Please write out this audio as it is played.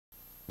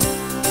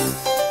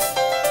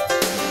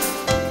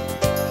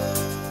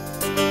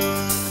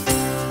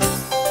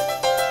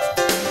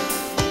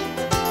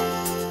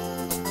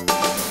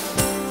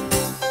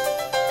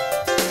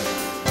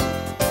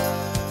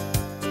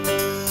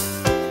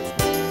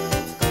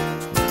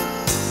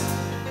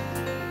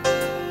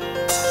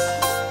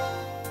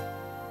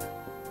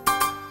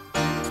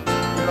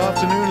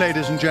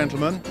ladies and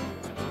gentlemen.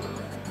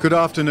 Good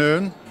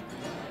afternoon.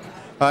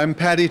 I'm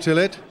Paddy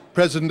Tillett,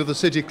 President of the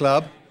City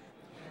Club.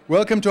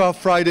 Welcome to our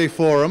Friday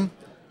forum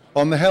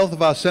on the health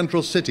of our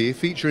central city,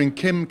 featuring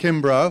Kim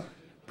Kimbrough,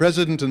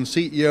 President and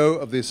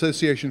CEO of the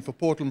Association for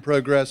Portland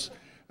Progress,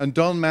 and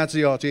Don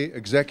Mazziotti,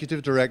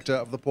 Executive Director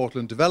of the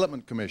Portland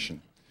Development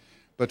Commission.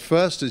 But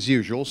first, as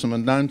usual, some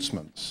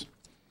announcements.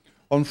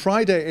 On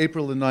Friday,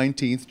 April the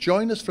 19th,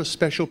 join us for a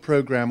special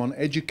program on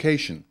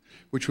education,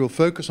 which will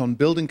focus on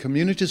building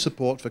community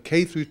support for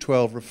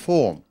K-12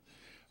 reform.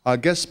 Our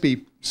guest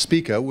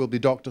speaker will be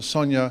Dr.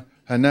 Sonia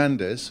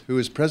Hernandez, who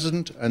is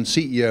President and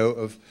CEO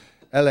of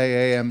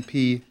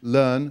LAAMP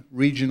Learn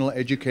Regional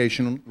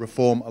Education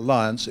Reform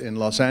Alliance in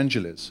Los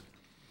Angeles.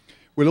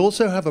 We'll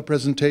also have a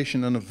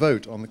presentation and a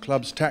vote on the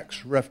club's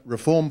tax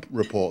reform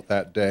report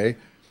that day,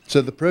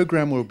 so the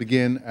program will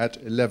begin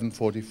at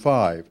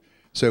 11:45.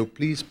 So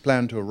please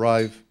plan to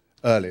arrive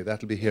early.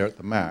 That'll be here at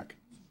the MAC.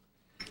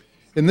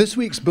 In this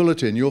week's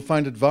bulletin, you'll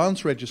find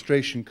advance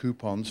registration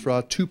coupons for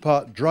our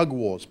two-part Drug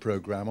Wars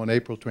program on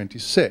April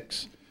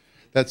 26.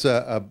 That's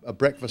a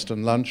breakfast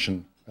and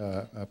luncheon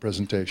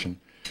presentation.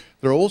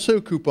 There are also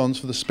coupons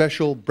for the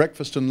special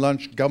breakfast and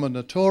lunch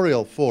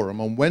gubernatorial forum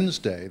on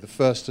Wednesday, the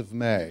 1st of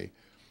May,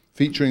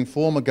 featuring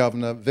former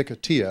Governor Vic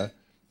Atiyeh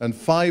and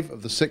 5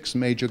 of the 6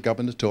 major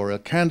gubernatorial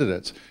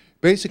candidates.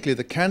 Basically,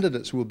 the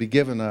candidates will be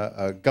given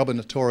a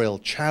gubernatorial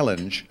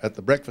challenge at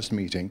the breakfast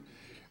meeting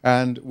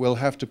and will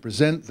have to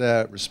present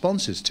their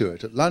responses to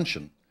it at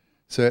luncheon.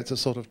 So it's a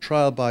sort of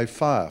trial by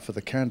fire for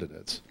the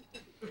candidates.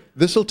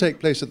 This will take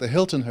place at the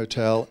Hilton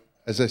Hotel,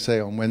 as I say,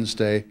 on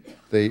Wednesday,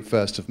 the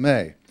 1st of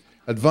May.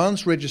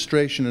 Advance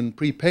registration and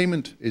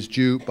prepayment is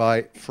due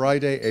by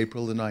Friday,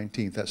 April the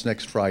 19th. That's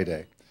next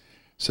Friday.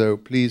 So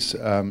please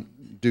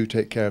do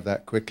take care of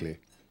that quickly.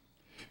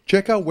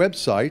 Check our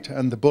website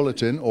and the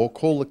bulletin or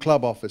call the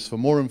club office for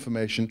more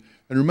information.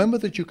 And remember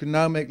that you can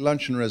now make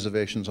luncheon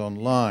reservations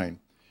online.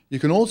 You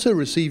can also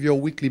receive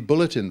your weekly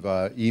bulletin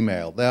via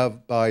email,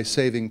 thereby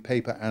saving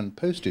paper and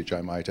postage,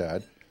 I might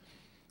add.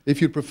 If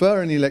you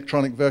prefer an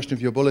electronic version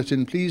of your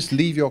bulletin, please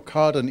leave your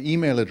card and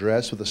email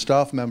address with a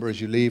staff member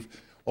as you leave,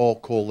 or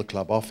call the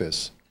club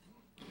office.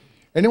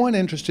 Anyone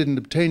interested in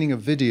obtaining a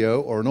video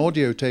or an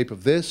audio tape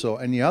of this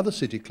or any other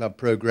City Club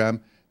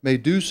program may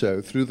do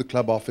so through the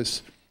club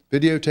office.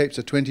 Videotapes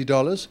are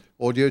 $20,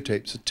 audio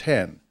tapes are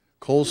 $10.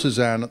 Call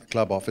Suzanne at the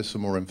club office for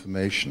more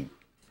information.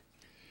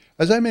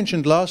 As I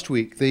mentioned last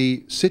week,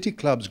 the City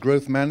Club's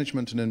Growth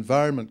Management and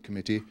Environment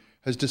Committee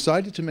has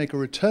decided to make a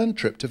return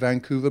trip to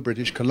Vancouver,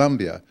 British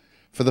Columbia,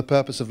 for the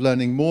purpose of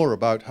learning more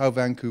about how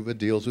Vancouver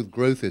deals with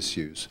growth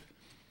issues.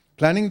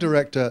 Planning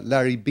Director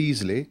Larry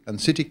Beasley and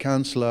City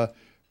Councillor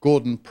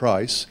Gordon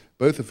Price,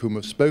 both of whom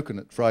have spoken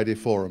at Friday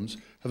forums,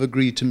 have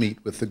agreed to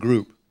meet with the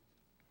group.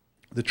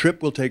 The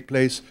trip will take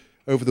place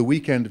over the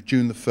weekend of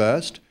June the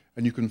 1st,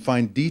 and you can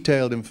find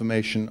detailed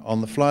information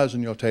on the flyers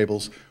on your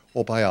tables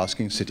or by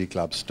asking City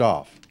Club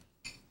staff.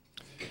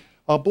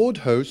 Our board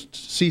host,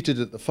 seated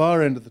at the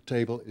far end of the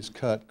table, is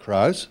Kurt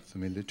Krause,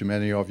 familiar to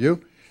many of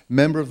you,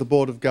 member of the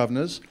Board of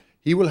Governors.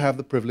 He will have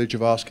the privilege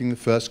of asking the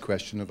first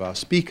question of our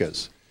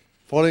speakers.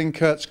 Following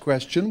Kurt's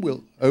question,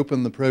 we'll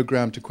open the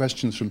program to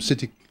questions from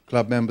City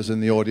Club members in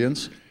the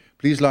audience.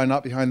 Please line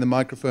up behind the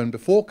microphone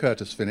before Kurt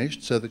has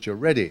finished so that you're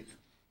ready.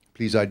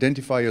 Please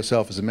identify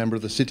yourself as a member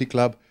of the City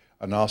Club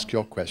and ask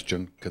your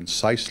question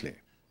concisely.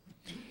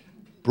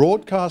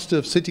 Broadcaster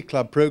of City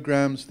Club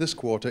programs this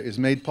quarter is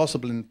made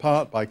possible in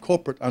part by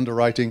corporate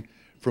underwriting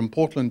from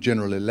Portland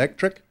General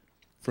Electric,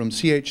 from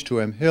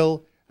CH2M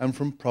Hill, and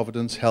from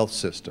Providence Health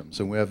Systems,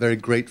 and we are very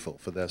grateful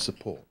for their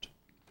support.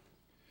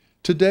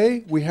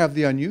 Today, we have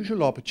the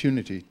unusual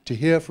opportunity to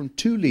hear from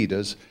 2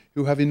 leaders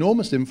who have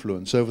enormous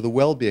influence over the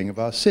well-being of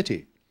our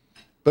city.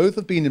 Both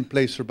have been in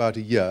place for about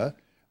a year,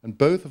 and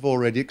both have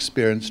already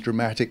experienced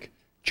dramatic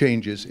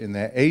changes in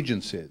their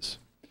agencies.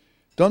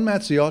 Don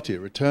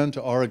Mazziotti returned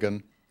to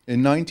Oregon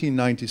in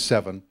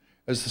 1997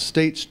 as the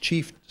state's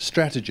chief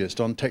strategist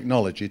on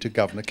technology to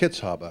Governor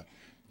Kitzhaber.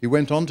 He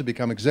went on to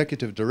become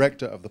executive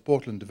director of the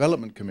Portland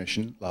Development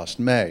Commission last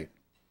May.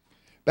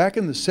 Back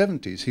in the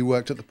 70s, he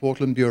worked at the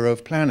Portland Bureau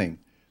of Planning,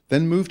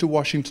 then moved to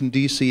Washington,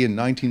 D.C. in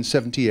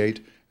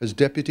 1978 as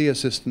Deputy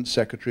Assistant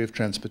Secretary of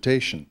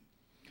Transportation.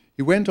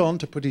 He went on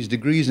to put his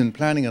degrees in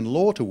planning and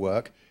law to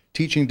work,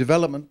 teaching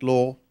development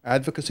law,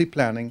 advocacy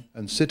planning,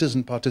 and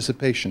citizen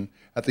participation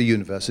at the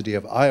University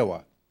of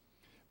Iowa.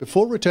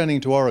 Before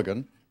returning to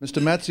Oregon,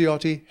 Mr.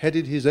 Mazziotti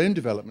headed his own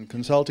development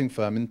consulting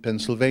firm in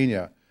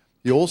Pennsylvania.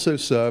 He also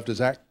served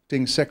as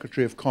acting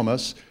Secretary of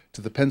Commerce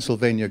to the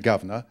Pennsylvania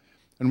governor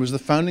and was the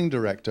founding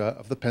director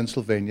of the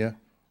Pennsylvania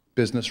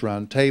Business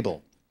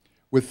Roundtable.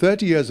 With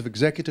 30 years of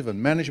executive and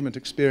management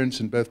experience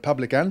in both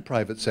public and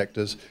private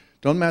sectors,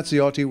 Don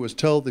Mazziotti was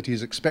told that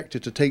he's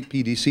expected to take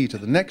PDC to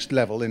the next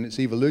level in its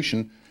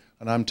evolution,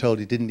 and I'm told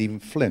he didn't even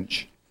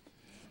flinch.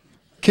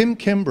 Kim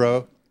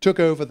Kimbrough took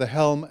over the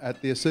helm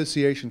at the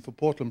Association for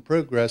Portland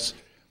Progress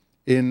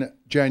in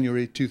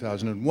January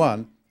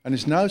 2001, and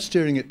is now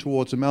steering it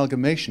towards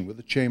amalgamation with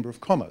the Chamber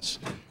of Commerce,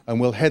 and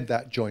will head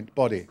that joint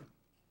body.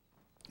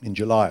 in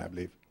July, I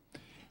believe.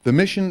 The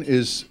mission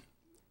is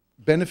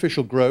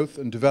beneficial growth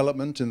and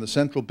development in the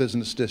central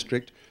business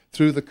district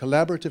through the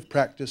collaborative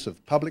practice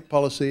of public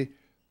policy,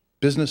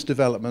 business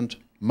development,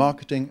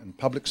 marketing, and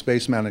public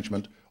space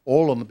management,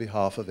 all on the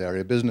behalf of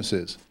area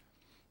businesses.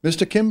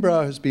 Mr.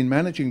 Kimbrough has been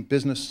managing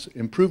business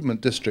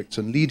improvement districts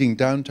and leading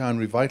downtown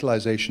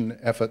revitalization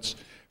efforts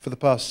for the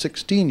past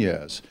 16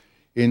 years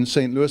in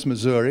St. Louis,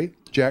 Missouri,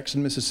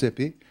 Jackson,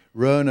 Mississippi,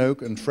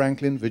 Roanoke and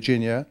Franklin,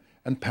 Virginia,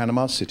 and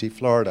Panama City,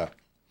 Florida.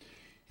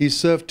 He's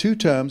served 2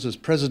 terms as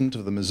president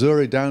of the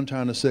Missouri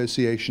Downtown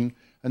Association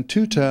and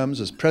 2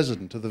 terms as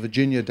president of the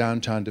Virginia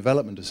Downtown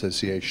Development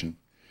Association.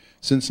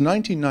 Since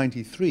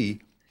 1993,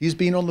 he's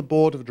been on the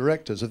board of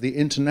directors of the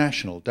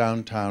International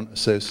Downtown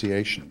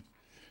Association.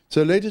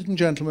 So, ladies and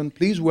gentlemen,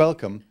 please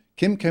welcome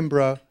Kim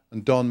Kimbrough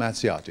and Don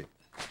Mazziotti.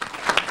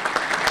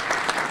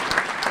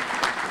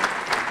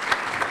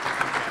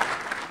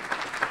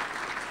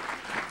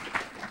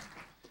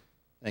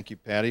 Thank you,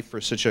 Patty,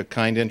 for such a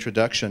kind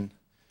introduction.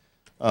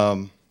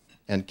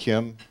 And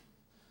Kim,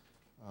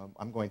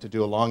 I'm going to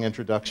do a long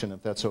introduction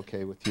if that's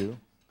okay with you.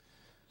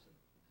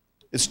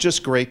 It's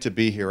just great to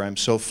be here. I'm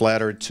so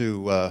flattered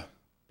to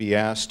be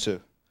asked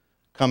to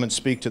come and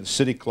speak to the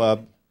City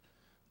Club.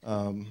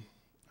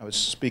 I was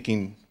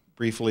speaking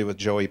briefly with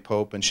Joey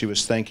Pope, and she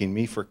was thanking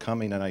me for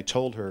coming, and I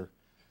told her,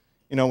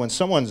 you know, when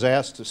someone's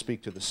asked to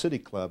speak to the City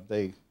Club,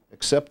 they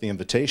accept the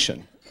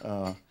invitation.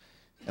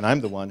 And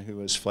I'm the one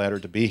who is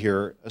flattered to be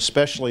here,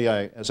 especially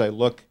as I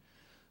look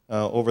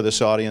over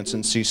this audience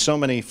and see so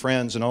many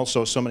friends and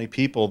also so many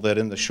people that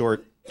in the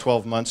short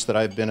 12 months that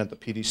I've been at the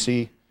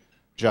PDC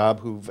job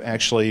who've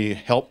actually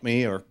helped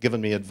me or given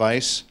me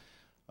advice.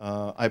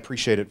 I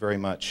appreciate it very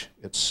much.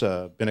 It's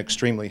been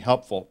extremely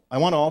helpful. I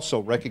want to also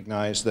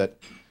recognize that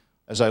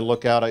as I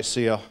look out, I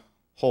see a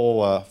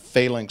whole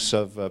phalanx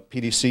of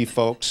PDC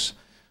folks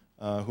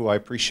who I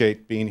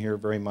appreciate being here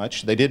very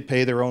much. They did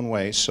pay their own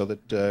way, so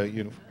that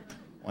you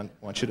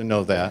want you to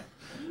know that.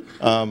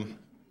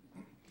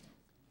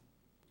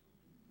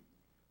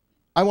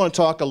 I want to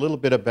talk a little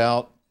bit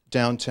about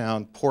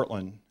downtown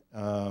Portland,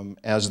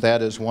 as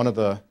that is one of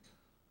the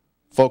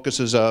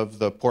focuses of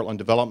the Portland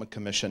Development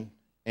Commission.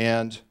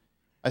 And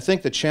I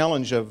think the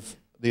challenge of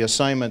the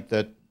assignment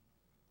that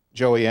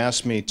Joey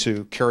asked me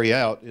to carry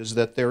out is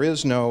that there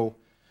is no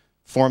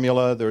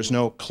formula, there's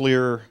no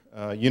clear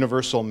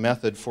universal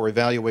method for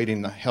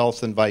evaluating the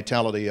health and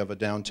vitality of a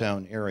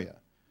downtown area.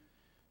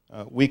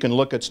 We can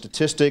look at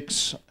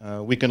statistics,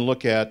 we can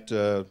look at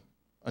a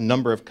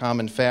number of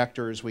common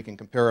factors, we can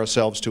compare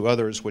ourselves to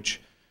others,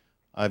 which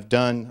I've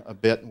done a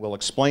bit and will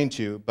explain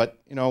to you, but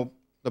you know,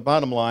 the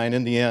bottom line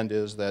in the end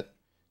is that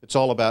it's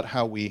all about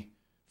how we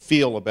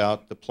feel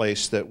about the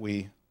place that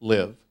we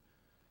live,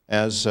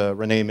 as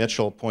Renee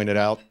Mitchell pointed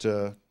out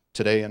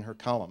today in her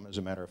column, as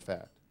a matter of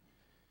fact.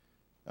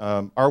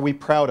 Are we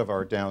proud of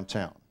our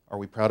downtown? Are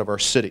we proud of our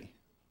city?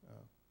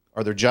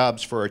 Are there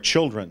jobs for our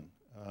children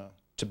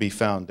to be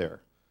found there?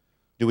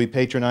 Do we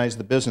patronize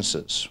the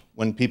businesses?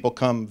 When people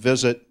come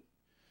visit,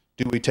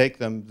 do we take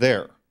them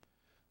there?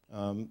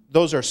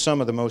 Those are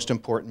some of the most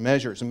important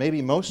measures, and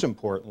maybe most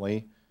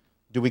importantly,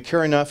 do we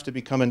care enough to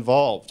become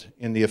involved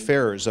in the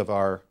affairs of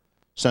our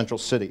central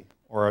city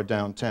or our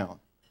downtown,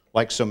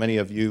 like so many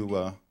of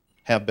you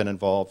have been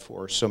involved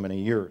for so many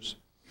years?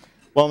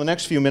 Well, in the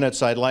next few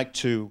minutes, I'd like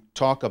to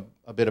talk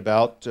a bit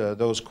about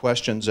those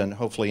questions and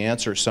hopefully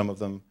answer some of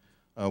them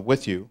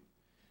with you.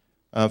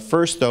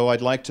 First, though,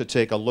 I'd like to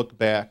take a look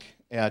back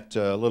at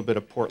a little bit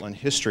of Portland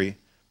history,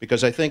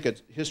 because I think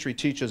history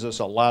teaches us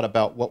a lot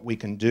about what we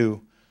can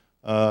do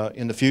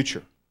in the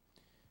future.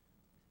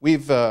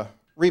 We've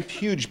reaped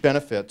huge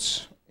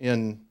benefits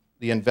in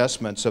the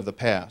investments of the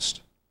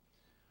past.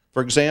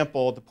 For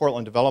example, the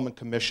Portland Development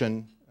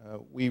Commission,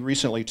 we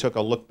recently took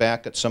a look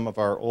back at some of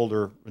our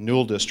older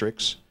renewal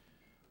districts,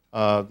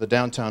 the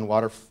downtown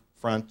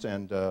waterfront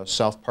and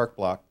South Park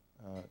Block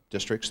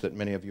districts that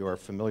many of you are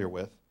familiar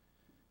with.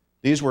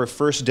 These were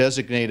first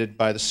designated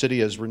by the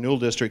city as renewal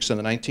districts in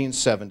the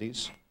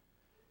 1970s,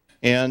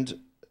 and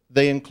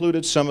they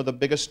included some of the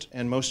biggest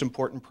and most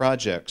important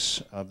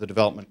projects of the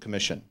Development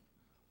Commission: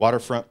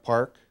 Waterfront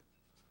Park,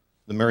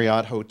 the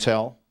Marriott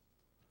Hotel,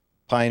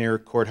 Pioneer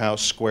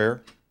Courthouse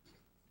Square,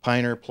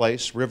 Pioneer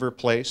Place, River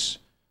Place,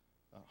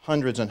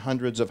 hundreds and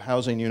hundreds of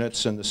housing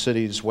units in the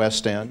city's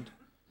West End,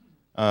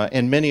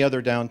 and many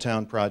other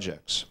downtown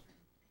projects.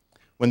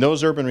 When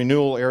those urban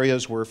renewal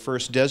areas were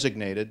first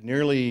designated,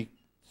 nearly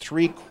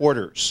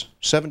 3/4,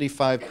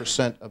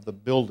 75% of the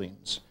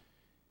buildings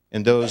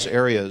in those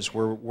areas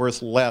were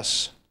worth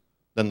less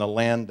than the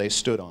land they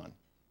stood on.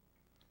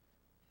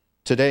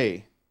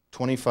 Today,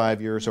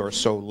 25 years or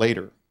so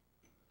later,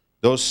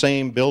 those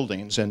same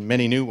buildings and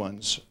many new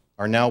ones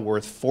are now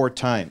worth 4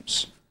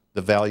 times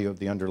the value of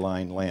the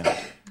underlying land.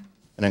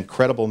 An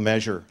incredible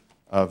measure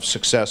of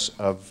success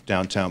of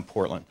downtown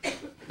Portland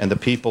and the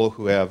people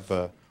who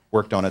have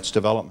worked on its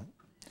development.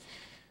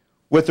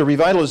 With the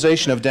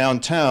revitalization of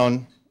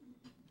downtown,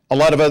 a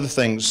lot of other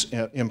things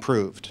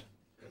improved.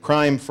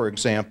 Crime, for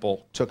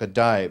example, took a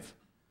dive.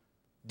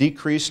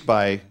 decreased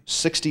by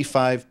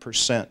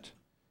 65%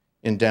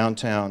 in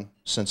downtown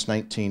since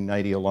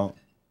 1990 alone.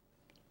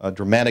 A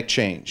dramatic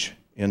change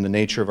in the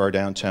nature of our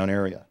downtown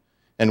area,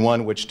 and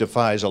one which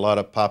defies a lot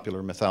of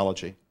popular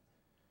mythology.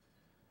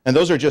 And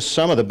those are just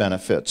some of the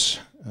benefits.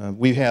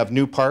 We have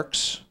new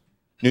parks,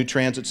 new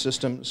transit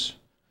systems,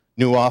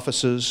 new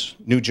offices,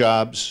 new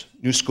jobs,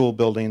 new school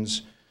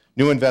buildings,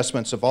 new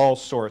investments of all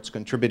sorts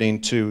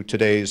contributing to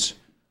today's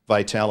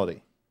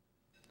vitality.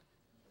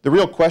 The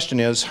real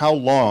question is, how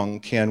long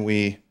can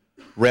we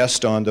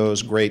rest on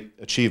those great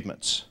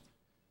achievements?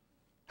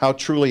 How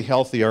truly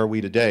healthy are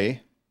we today?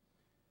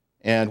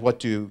 And what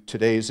do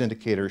today's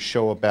indicators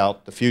show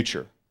about the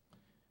future?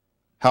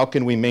 How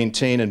can we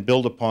maintain and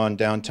build upon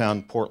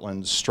downtown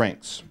Portland's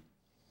strengths?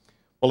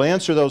 Well, to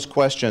answer those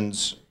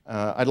questions,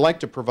 I'd like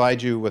to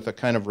provide you with a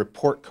kind of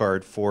report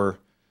card for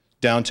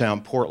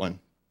downtown Portland.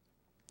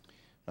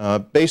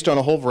 Based on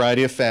a whole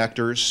variety of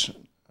factors,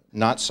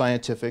 not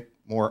scientific,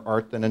 more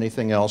art than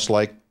anything else,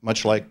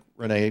 much like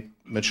Renee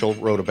Mitchell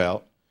wrote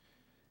about,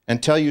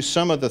 and tell you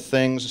some of the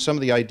things, some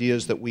of the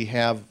ideas that we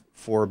have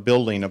for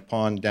building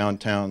upon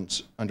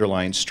downtown's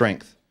underlying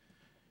strength.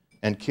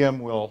 And Kim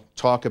will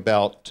talk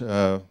about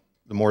the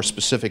more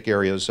specific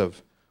areas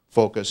of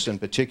focus, in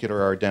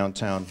particular our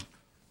downtown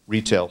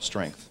retail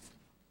strength.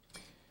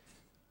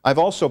 I've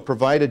also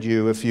provided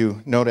you, if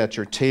you note at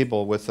your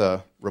table, with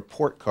a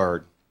report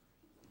card.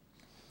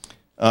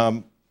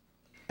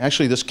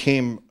 Actually, this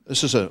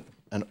is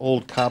an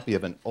old copy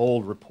of an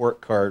old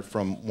report card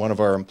from one of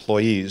our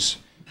employees.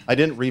 I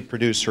didn't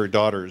reproduce her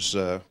daughter's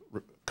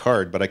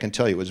card, but I can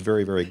tell you it was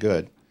very, very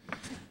good.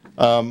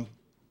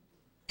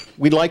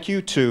 We'd like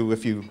you to,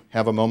 if you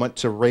have a moment,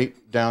 to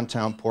rate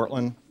downtown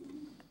Portland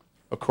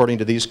according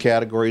to these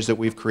categories that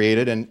we've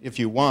created. And if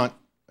you want,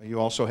 you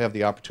also have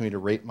the opportunity to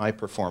rate my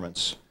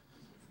performance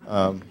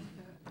on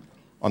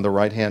the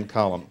right-hand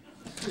column.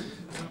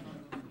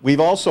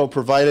 We've also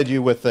provided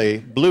you with a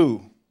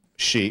blue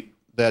sheet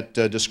that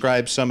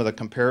describes some of the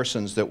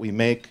comparisons that we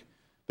make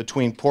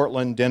between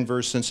Portland,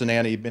 Denver,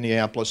 Cincinnati,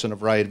 Minneapolis, and a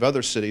variety of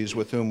other cities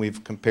with whom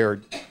we've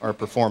compared our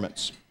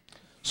performance.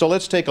 So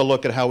let's take a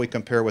look at how we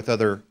compare with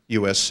other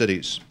U.S.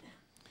 cities.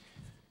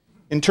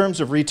 In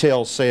terms of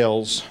retail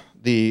sales,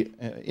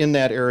 in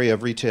that area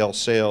of retail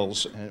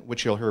sales,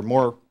 which you'll hear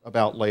more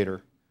about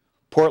later,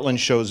 Portland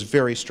shows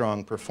very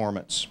strong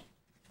performance.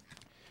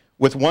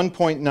 With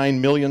 1.9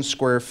 million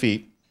square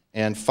feet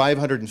and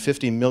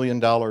 $550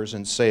 million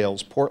in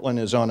sales, Portland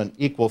is on an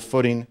equal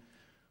footing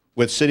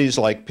with cities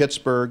like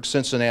Pittsburgh,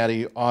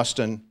 Cincinnati,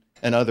 Austin,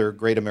 and other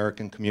great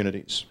American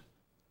communities.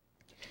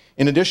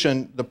 In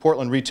addition, the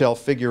Portland retail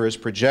figure is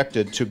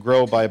projected to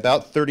grow by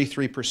about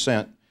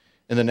 33%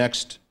 in the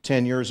next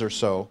 10 years or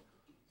so,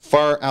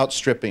 far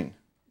outstripping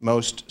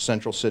most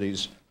central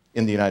cities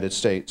in the United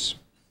States.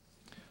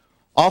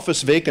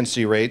 Office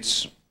vacancy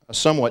rates, a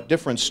somewhat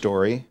different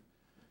story,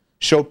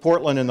 show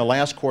Portland in the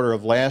last quarter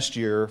of last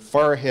year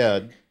far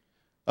ahead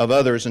of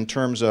others in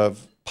terms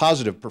of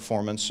positive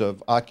performance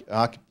of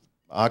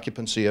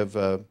occupancy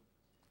of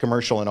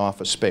commercial and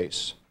office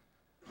space.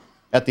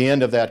 At the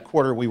end of that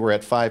quarter, we were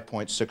at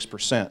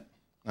 5.6%.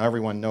 Now,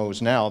 everyone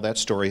knows now that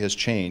story has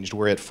changed.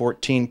 We're at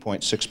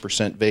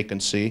 14.6%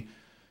 vacancy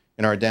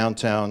in our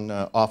downtown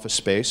office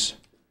space.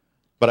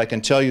 But I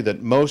can tell you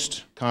that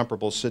most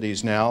comparable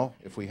cities now,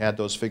 if we had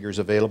those figures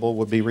available,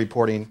 would be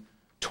reporting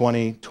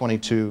 20,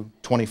 22,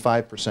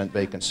 25%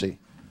 vacancy.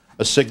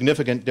 A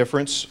significant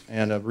difference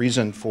and a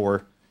reason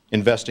for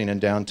investing in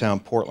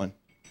downtown Portland.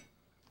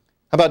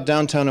 How about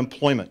downtown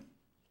employment?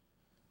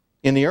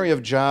 In the area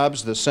of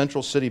jobs, the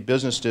Central City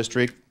Business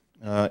District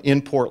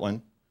in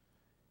Portland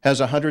has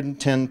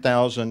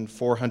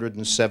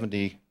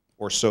 110,470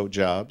 or so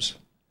jobs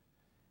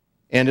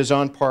and is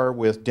on par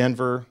with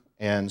Denver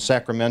and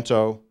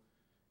Sacramento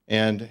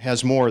and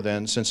has more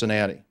than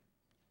Cincinnati.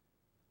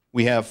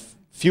 We have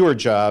fewer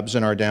jobs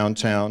in our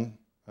downtown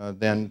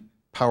than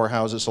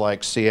powerhouses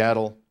like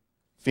Seattle,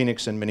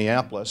 Phoenix, and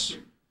Minneapolis,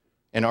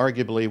 and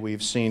arguably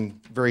we've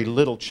seen very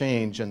little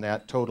change in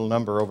that total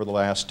number over the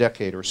last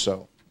decade or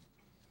so.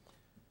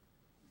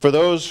 For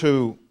those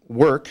who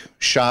work,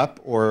 shop,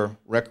 or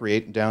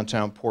recreate in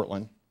downtown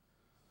Portland,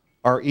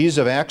 our ease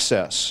of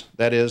access,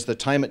 that is, the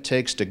time it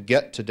takes to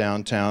get to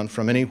downtown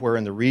from anywhere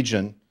in the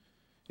region,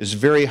 is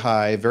very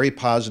high, very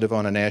positive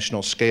on a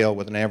national scale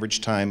with an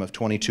average time of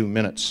 22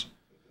 minutes.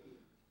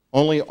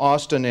 Only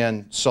Austin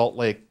and Salt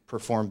Lake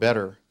perform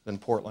better than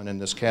Portland in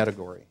this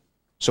category.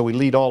 So we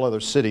lead all other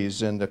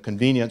cities in the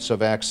convenience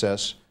of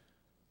access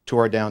to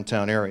our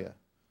downtown area.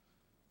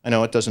 I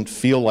know it doesn't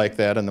feel like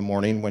that in the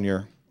morning when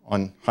you're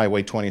on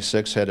Highway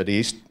 26 headed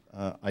east.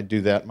 I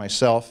do that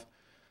myself,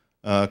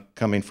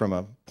 coming from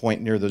a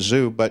point near the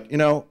zoo, but you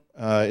know,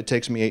 it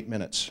takes me 8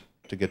 minutes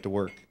to get to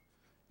work,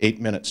 8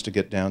 minutes to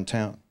get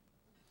downtown.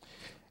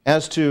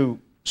 As to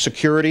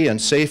security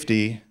and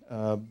safety,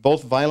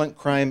 both violent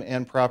crime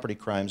and property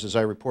crimes, as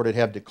I reported,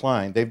 have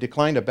declined. They've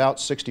declined about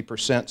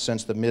 60%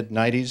 since the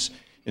mid-90s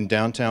in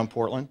downtown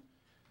Portland.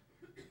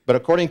 But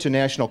according to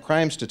national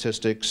crime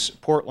statistics,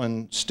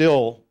 Portland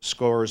still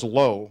scores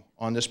low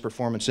on this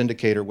performance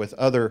indicator with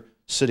other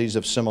cities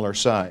of similar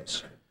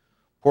size.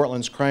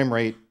 Portland's crime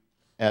rate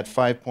at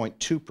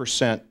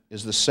 5.2%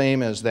 is the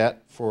same as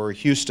that for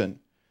Houston,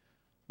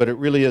 but it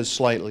really is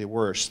slightly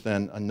worse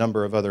than a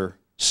number of other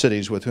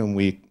cities with whom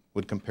we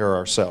would compare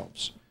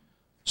ourselves.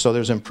 So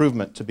there's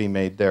improvement to be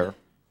made there.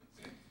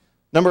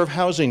 Number of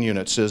housing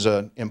units is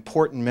an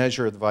important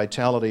measure of the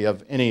vitality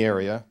of any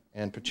area,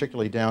 and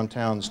particularly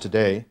downtowns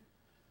today.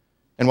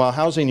 And while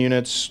housing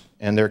units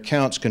and their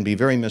counts can be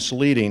very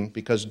misleading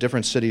because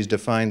different cities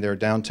define their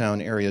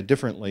downtown area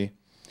differently,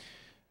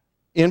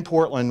 in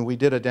Portland we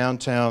did a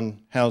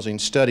downtown housing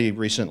study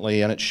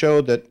recently, and it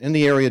showed that in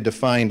the area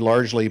defined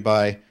largely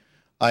by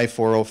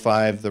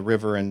I-405, the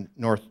river, and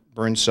North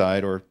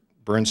Burnside, or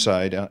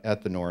Burnside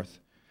at the north,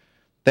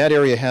 that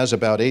area has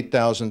about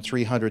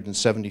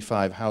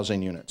 8,375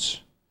 housing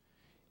units.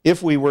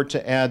 If we were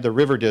to add the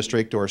River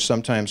District, or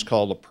sometimes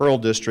called the Pearl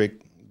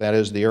District, that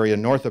is the area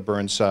north of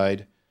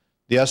Burnside,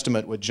 the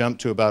estimate would jump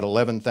to about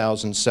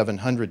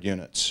 11,700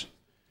 units.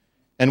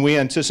 And we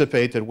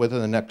anticipate that within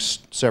the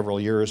next several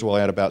years we'll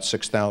add about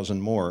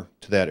 6,000 more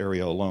to that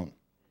area alone.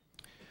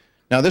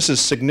 Now this is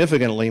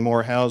significantly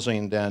more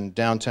housing than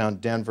downtown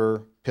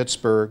Denver,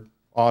 Pittsburgh,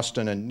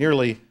 Austin, and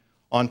nearly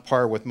on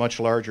par with much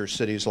larger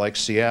cities like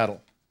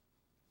Seattle.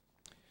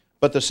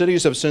 But the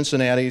cities of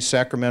Cincinnati,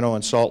 Sacramento,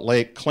 and Salt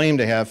Lake claim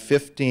to have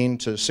 15,000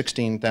 to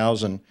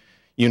 16,000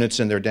 units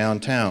in their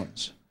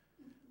downtowns.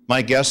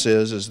 My guess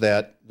is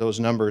that those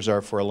numbers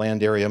are for a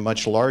land area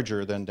much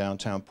larger than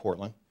downtown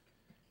Portland.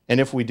 And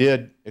if we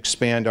did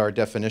expand our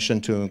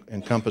definition to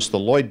encompass the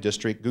Lloyd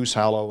District, Goose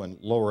Hollow, and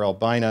Lower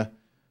Albina,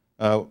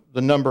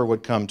 the number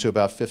would come to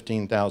about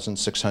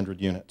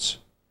 15,600 units.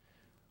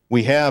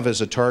 We have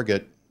as a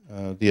target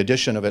the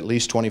addition of at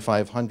least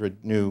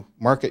 2,500 new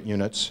market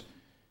units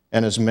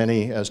and as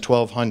many as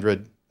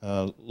 1,200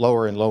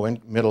 lower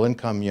and middle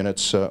income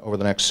units over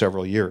the next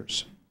several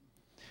years.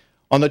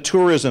 On the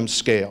tourism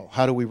scale,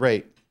 how do we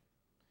rate?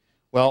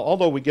 Well,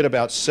 although we get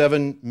about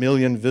 7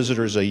 million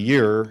visitors a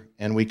year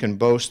and we can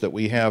boast that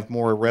we have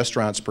more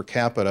restaurants per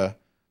capita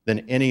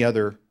than any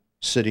other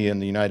city in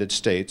the United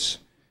States,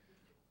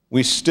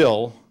 we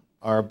still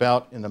are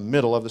about in the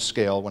middle of the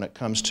scale when it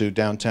comes to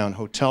downtown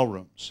hotel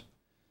rooms.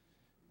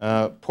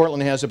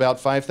 Portland has about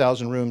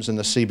 5,000 rooms in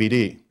the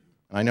CBD.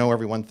 I know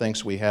everyone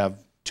thinks we have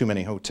too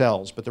many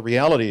hotels, but the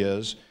reality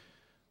is,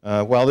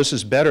 while this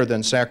is better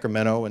than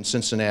Sacramento and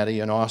Cincinnati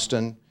and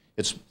Austin,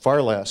 it's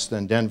far less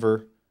than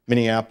Denver,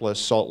 Minneapolis,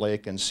 Salt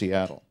Lake, and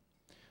Seattle.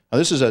 Now,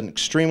 this is an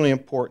extremely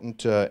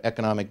important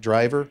economic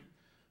driver.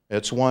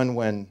 It's one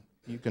when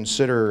you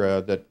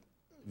consider that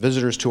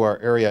visitors to our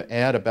area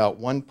add about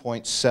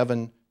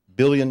 $1.7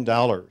 billion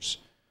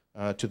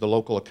to the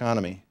local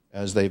economy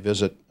as they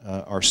visit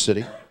our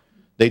city.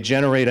 They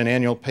generate an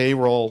annual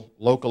payroll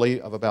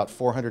locally of about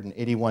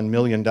 $481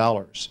 million,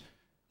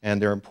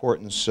 and their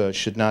importance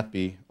should not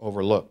be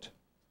overlooked.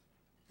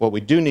 What we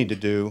do need to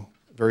do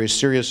very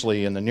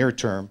seriously in the near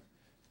term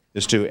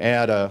is to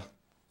add a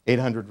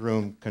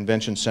 800-room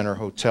convention center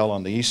hotel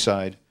on the east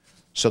side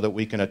so that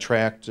we can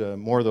attract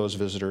more of those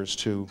visitors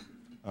to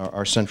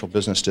our central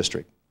business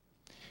district.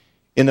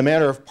 In the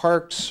matter of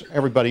parks,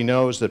 everybody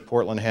knows that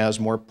Portland has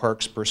more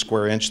parks per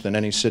square inch than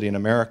any city in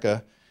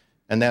America,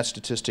 and that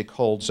statistic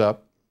holds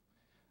up.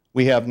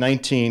 We have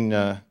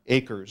 19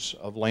 acres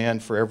of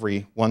land for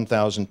every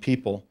 1,000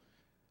 people,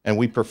 and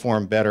we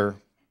perform better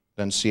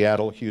than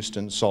Seattle,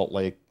 Houston, Salt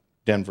Lake,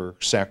 Denver,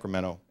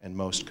 Sacramento, and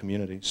most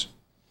communities.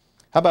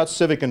 How about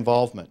civic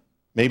involvement?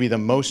 Maybe the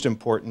most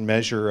important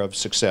measure of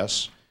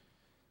success.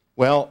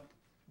 Well,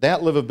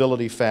 that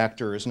livability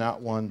factor is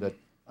not one that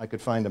I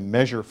could find a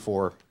measure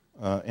for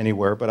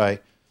anywhere, but I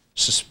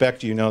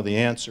suspect you know the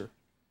answer.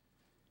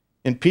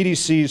 In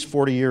PDC's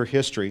 40-year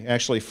history,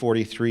 actually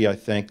 43 I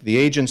think, the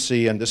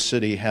agency and this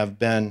city have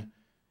been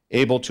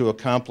able to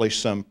accomplish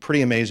some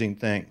pretty amazing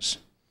things.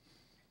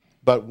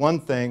 But one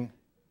thing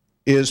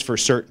is for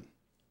certain,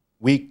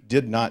 we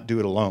did not do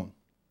it alone.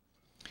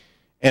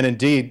 And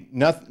indeed,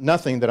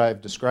 nothing that I've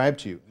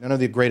described to you, none of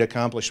the great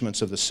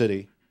accomplishments of the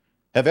city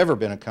have ever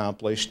been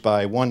accomplished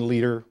by one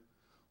leader,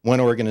 one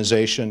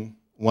organization,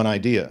 one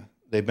idea.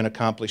 They've been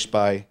accomplished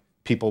by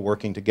people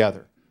working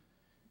together.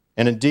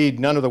 And indeed,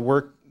 none of the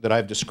work that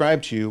I've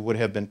described to you would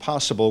have been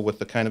possible with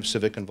the kind of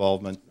civic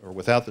involvement or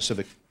without the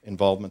civic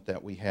involvement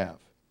that we have.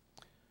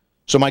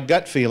 So my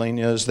gut feeling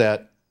is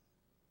that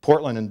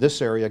Portland in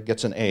this area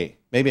gets an A,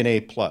 maybe an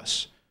A+.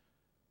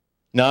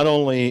 Not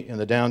only in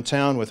the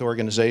downtown with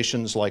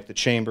organizations like the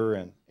Chamber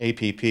and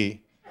APP,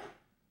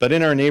 but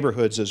in our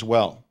neighborhoods as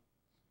well.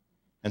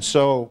 And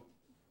so,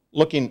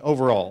 looking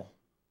overall,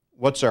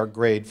 what's our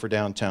grade for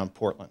downtown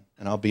Portland?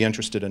 And I'll be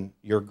interested in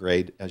your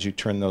grade as you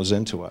turn those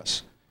into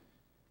us.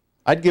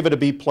 I'd give it a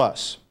B+.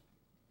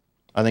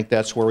 I think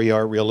that's where we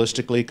are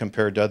realistically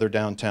compared to other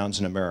downtowns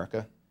in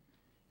America.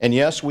 And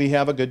yes, we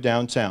have a good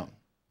downtown.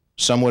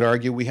 Some would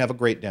argue we have a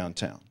great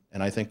downtown,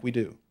 and I think we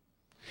do.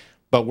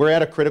 But we're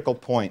at a critical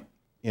point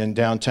in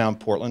downtown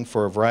Portland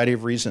for a variety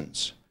of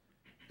reasons,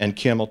 and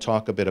Kim will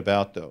talk a bit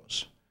about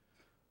those.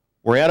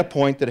 We're at a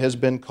point that has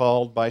been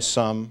called by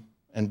some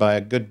and by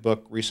a good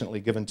book recently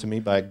given to me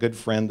by a good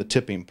friend, The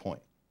Tipping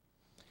Point.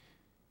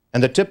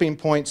 And The Tipping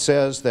Point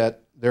says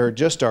that there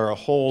just are a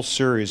whole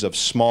series of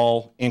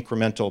small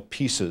incremental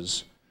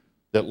pieces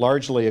that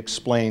largely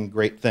explain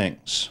great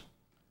things.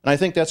 And I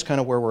think that's kind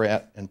of where we're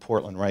at in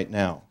Portland right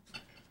now.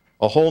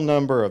 A whole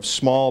number of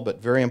small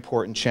but very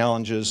important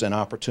challenges and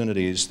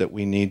opportunities that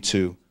we need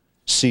to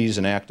seize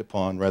and act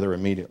upon rather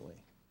immediately.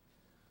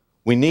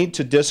 We need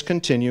to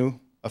discontinue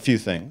a few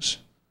things.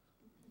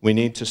 We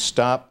need to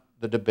stop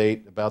the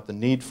debate about the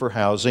need for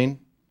housing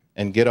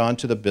and get on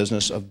to the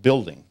business of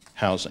building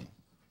housing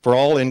for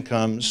all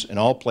incomes in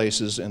all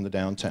places in the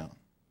downtown.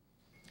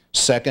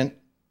 Second,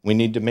 we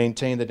need to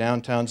maintain the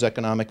downtown's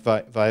economic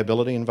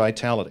viability and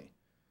vitality.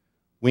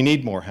 We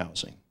need more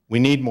housing. We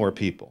need more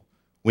people.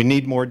 We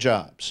need more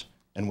jobs,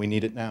 and we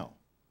need it now.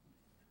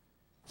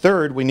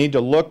 Third, we need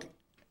to look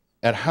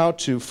at how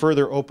to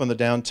further open the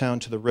downtown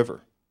to the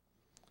river,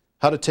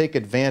 how to take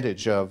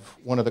advantage of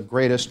one of the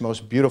greatest,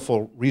 most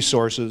beautiful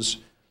resources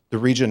the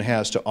region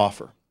has to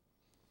offer.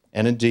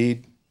 And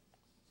indeed,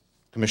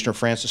 Commissioner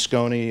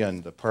Francisconi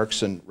and the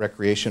Parks and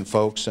Recreation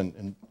folks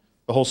and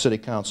the whole City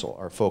Council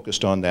are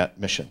focused on that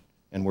mission,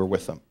 and we're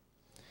with them.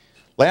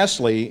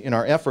 Lastly, in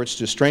our efforts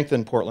to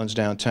strengthen Portland's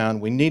downtown,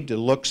 we need to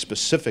look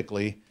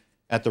specifically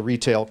at the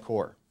retail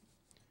core.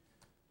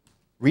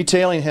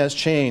 Retailing has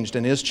changed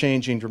and is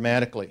changing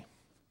dramatically.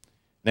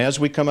 And as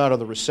we come out of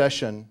the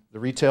recession, the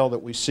retail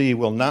that we see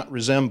will not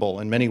resemble,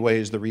 in many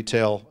ways, the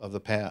retail of the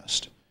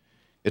past.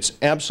 It's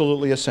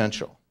absolutely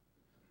essential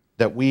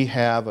that we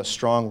have a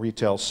strong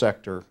retail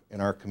sector in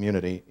our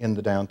community in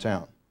the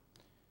downtown.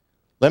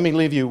 Let me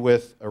leave you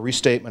with a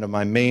restatement of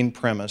my main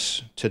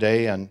premise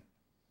today and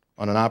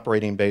on an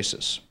operating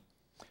basis.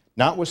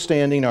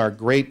 Notwithstanding our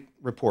great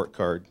report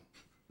card,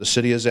 the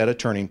city is at a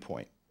turning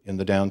point in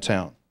the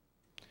downtown.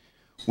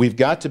 We've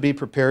got to be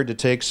prepared to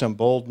take some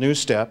bold new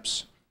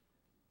steps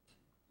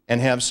and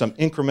have some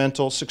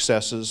incremental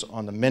successes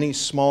on the many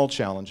small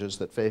challenges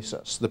that face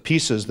us, the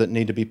pieces that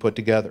need to be put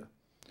together.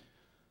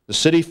 The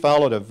city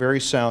followed a very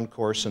sound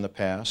course in the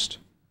past,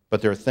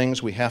 but there are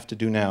things we have to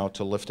do now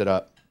to lift it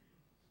up.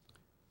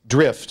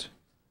 Drift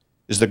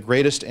is the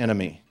greatest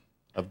enemy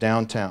of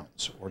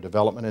downtowns or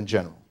development in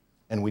general,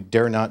 and we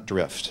dare not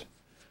drift.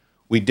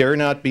 We dare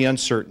not be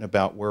uncertain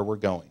about where we're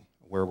going,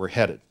 where we're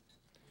headed.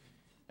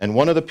 And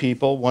one of the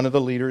people, one of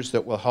the leaders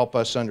that will help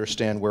us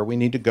understand where we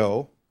need to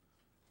go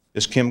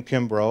is Kim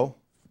Kimbrough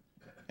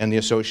and the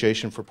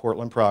Association for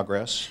Portland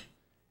Progress,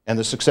 and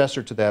the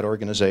successor to that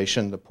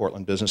organization, the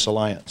Portland Business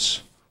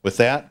Alliance. With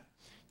that,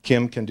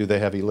 Kim can do the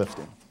heavy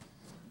lifting.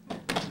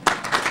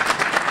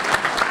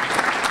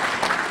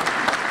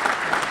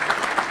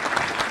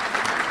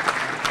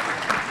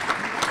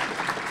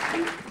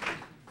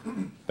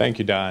 Thank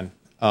you, Don.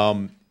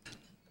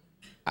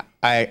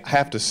 I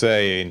have to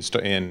say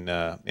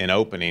in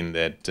opening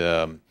that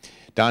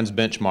Don's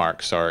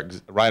benchmarks are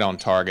right on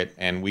target,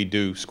 and we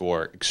do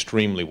score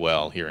extremely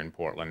well here in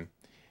Portland.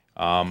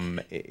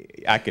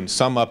 I can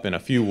sum up in a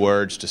few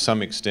words, to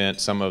some extent,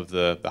 some of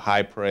the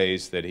high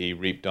praise that he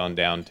reaped on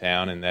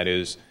downtown, and that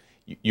is,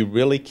 you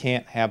really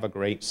can't have a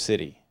great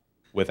city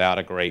without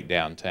a great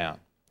downtown.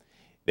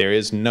 There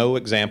is no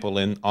example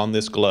on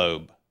this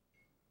globe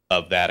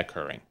of that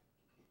occurring.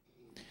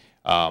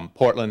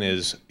 Portland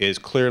is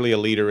clearly a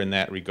leader in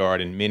that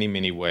regard in many,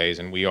 many ways,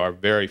 and we are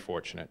very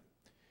fortunate.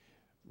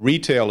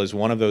 Retail is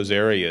one of those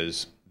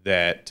areas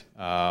that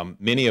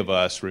many of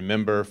us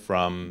remember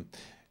from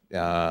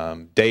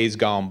days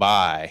gone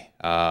by,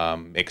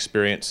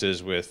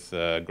 experiences with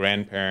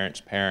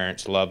grandparents,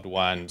 parents, loved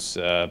ones,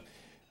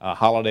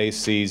 holiday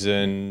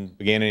season,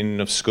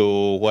 beginning of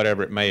school,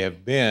 whatever it may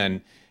have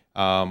been,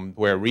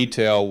 where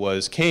retail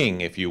was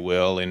king, if you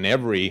will, in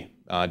every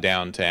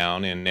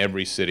downtown, in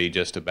every city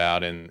just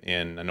about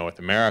in North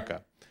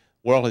America.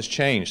 The world has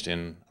changed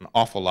in an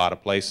awful lot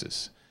of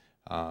places.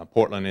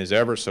 Portland is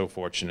ever so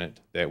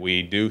fortunate that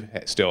we do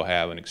still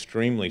have an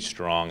extremely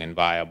strong and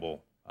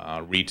viable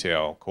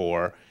retail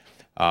core.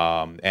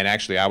 And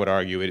actually, I would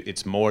argue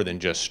it's more than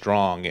just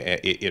strong.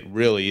 It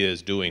really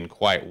is doing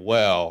quite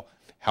well.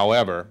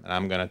 However, and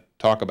I'm going to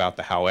talk about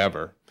the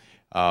however,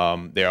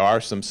 there are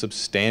some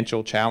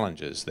substantial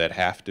challenges that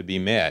have to be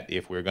met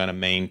if we're going to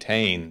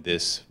maintain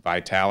this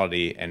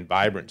vitality and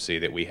vibrancy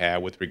that we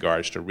have with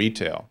regards to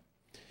retail.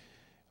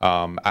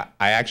 I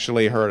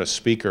actually heard a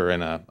speaker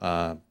in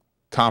a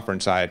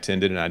conference I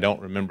attended, and I don't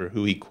remember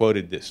who he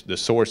quoted this, the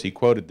source he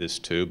quoted this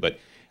to, but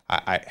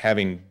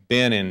having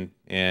been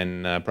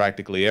in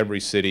practically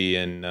every city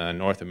in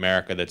North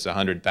America that's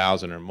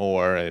 100,000 or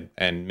more,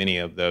 and many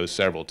of those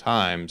several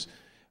times,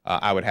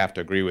 I would have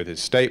to agree with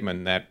his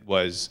statement. That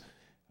was,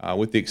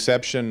 with the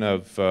exception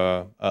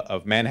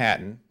of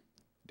Manhattan,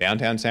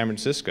 downtown San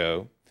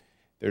Francisco,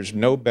 there's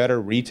no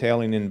better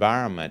retailing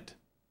environment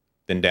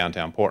than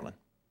downtown Portland.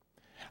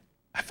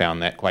 I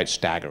found that quite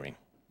staggering.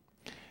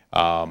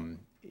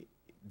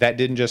 That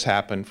didn't just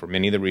happen for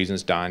many of the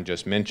reasons Don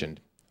just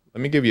mentioned.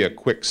 Let me give you a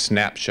quick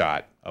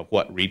snapshot of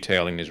what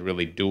retailing is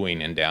really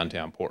doing in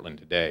downtown Portland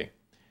today.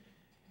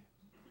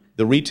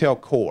 The retail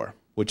core,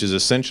 which is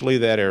essentially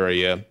that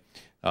area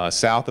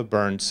south of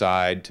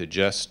Burnside to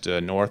just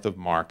north of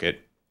Market,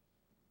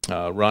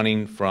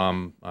 running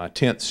from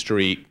 10th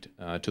Street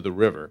to the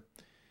river,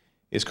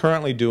 is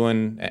currently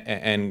doing,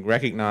 and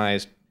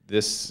recognize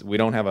this, we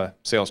don't have a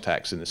sales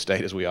tax in the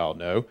state, as we all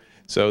know,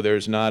 so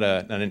there's not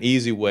an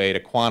easy way to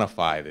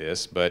quantify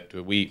this, but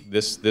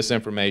this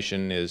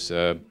information is,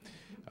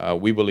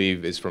 we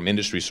believe, is from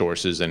industry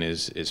sources and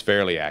is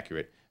fairly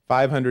accurate.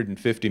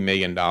 $550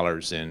 million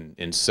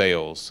in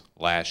sales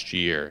last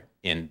year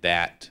in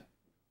that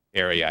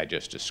area I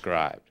just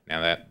described.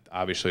 Now that,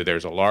 obviously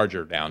there's a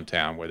larger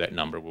downtown where that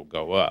number will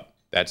go up.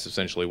 That's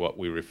essentially what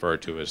we refer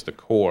to as the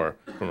core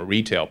from a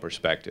retail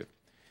perspective.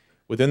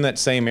 Within that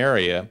same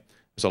area,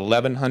 there's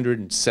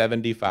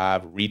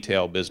 1,175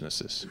 retail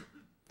businesses.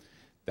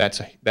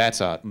 That's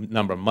a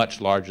number much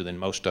larger than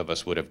most of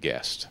us would have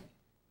guessed.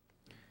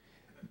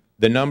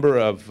 The number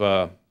of,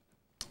 the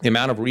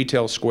amount of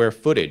retail square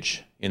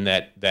footage in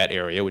that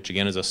area, which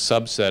again is a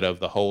subset of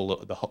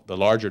the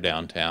larger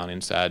downtown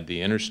inside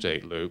the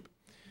interstate loop,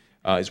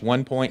 is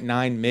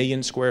 1.9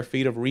 million square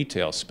feet of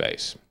retail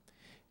space.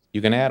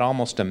 You can add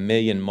almost 1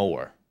 million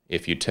more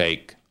if you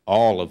take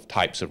all of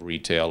types of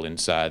retail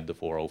inside the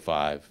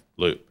 405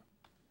 loop.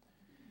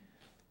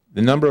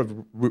 The number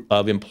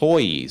of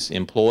employees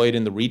employed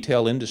in the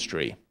retail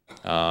industry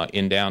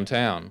in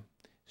downtown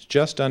is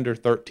just under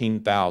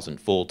 13,000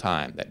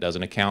 full-time. That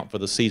doesn't account for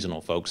the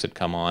seasonal folks that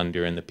come on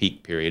during the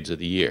peak periods of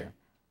the year.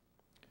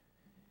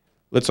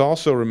 Let's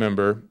also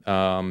remember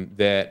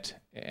that,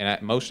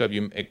 and most of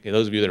you,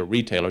 those of you that are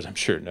retailers, I'm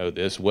sure know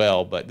this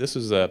well, but this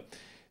is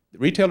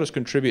retailers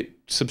contribute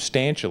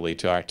substantially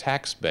to our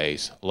tax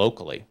base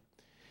locally.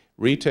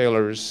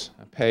 Retailers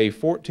pay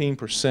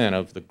 14%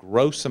 of the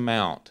gross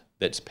amount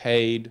that's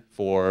paid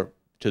to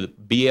the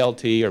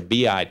BLT or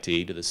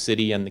BIT to the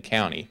city and the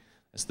county.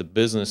 That's the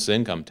business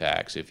income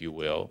tax, if you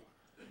will.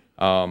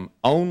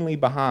 Only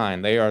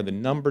behind, they are the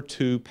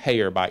 #2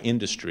 payer by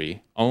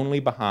industry, only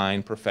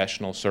behind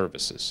professional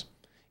services.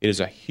 It is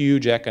a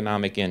huge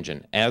economic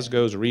engine. As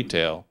goes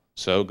retail,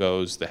 so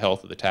goes the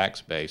health of the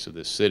tax base of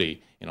this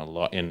city in a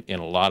lot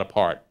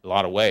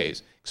of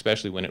ways,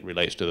 especially when it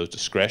relates to those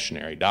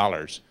discretionary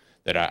dollars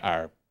that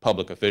our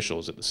public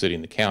officials at the city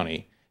and the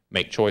county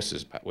make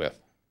choices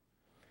with.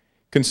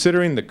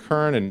 Considering the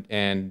current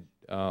and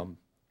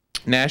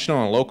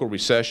national and local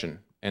recession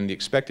and the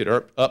expected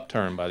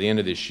upturn by the end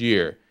of this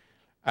year,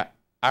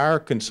 our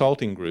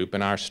consulting group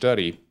and our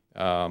study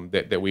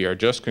that we are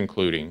just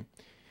concluding,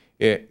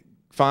 it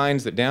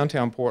finds that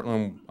downtown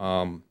Portland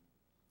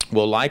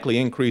will likely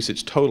increase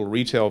its total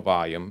retail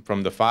volume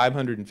from the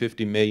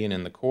 $550 million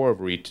in the core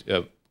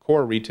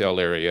retail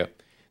area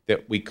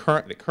that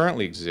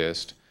currently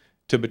exist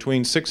to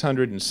between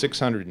 $600 and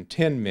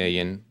 $610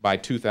 million by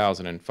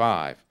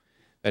 2005.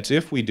 That's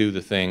if we do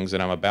the things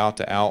that I'm about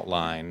to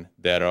outline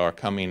that are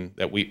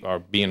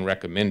being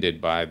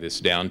recommended by this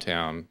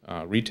downtown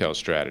retail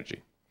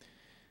strategy.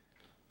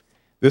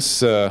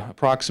 This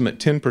approximate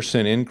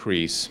 10%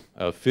 increase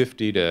of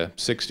 $50 to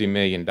 $60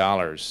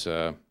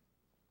 million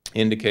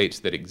indicates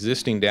that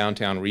existing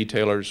downtown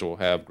retailers will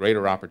have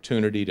greater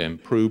opportunity to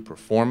improve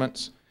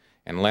performance,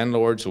 and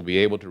landlords will be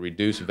able to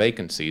reduce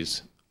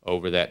vacancies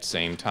over that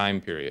same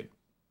time period.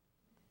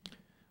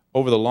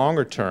 Over the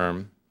longer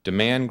term,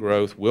 demand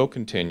growth will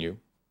continue.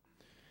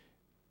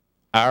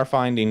 Our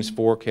findings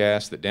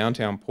forecast that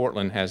downtown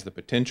Portland has the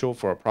potential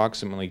for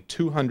approximately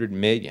 $200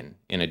 million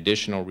in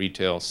additional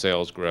retail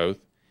sales growth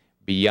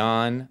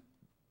in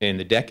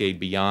the decade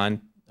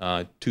beyond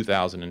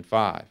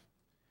 2005.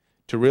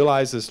 To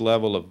realize this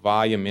level of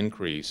volume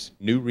increase,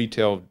 new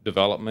retail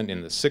development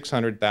in the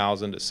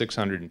 600,000 to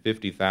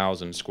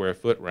 650,000 square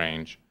foot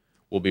range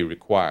will be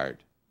required.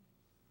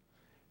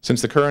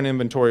 Since the current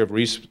inventory of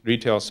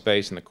retail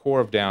space in the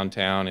core of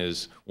downtown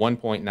is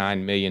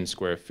 1.9 million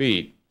square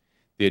feet,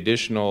 the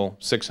additional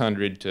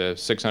 600 to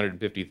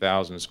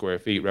 650,000 square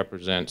feet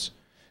represents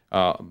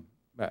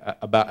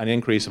about an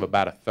increase of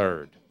about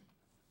 1/3.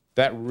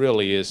 That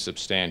really is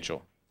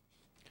substantial.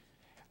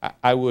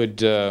 I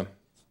would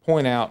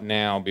point out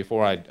now,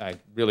 before I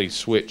really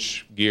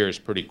switch gears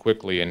pretty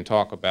quickly and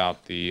talk about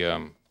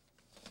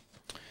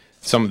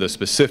some of the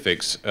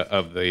specifics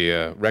of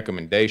the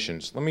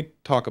recommendations, let me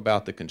talk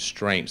about the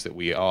constraints that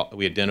we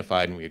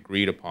identified and we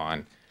agreed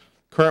upon.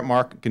 Current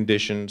market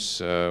conditions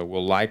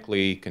will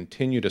likely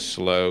continue to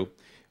slow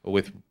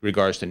with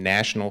regards to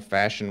national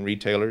fashion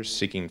retailers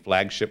seeking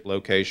flagship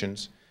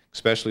locations,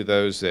 especially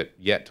those that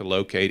yet to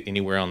locate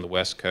anywhere on the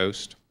West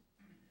Coast.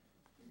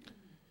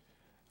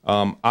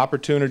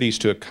 Opportunities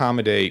to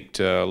accommodate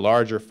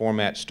larger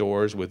format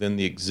stores within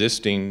the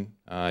existing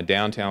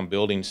downtown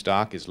building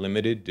stock is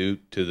limited due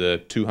to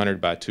the 200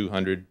 by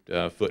 200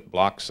 foot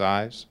block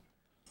size.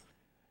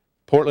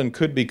 Portland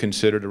could be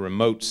considered a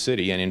remote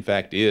city, and in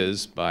fact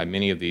is by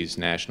many of these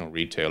national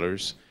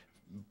retailers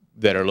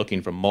that are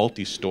looking for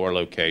multi-store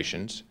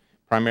locations,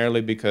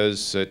 primarily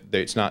because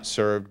it's not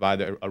served by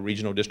a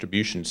regional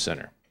distribution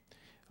center.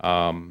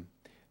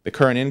 The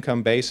current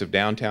income base of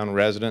downtown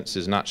residents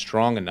is not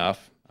strong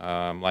enough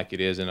like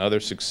it is in other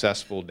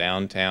successful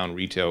downtown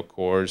retail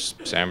cores,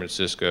 San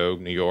Francisco,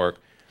 New York,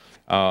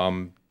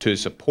 to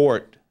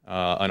support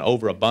an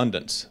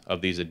overabundance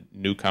of these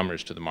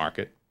newcomers to the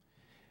market.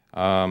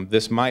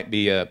 This might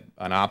be an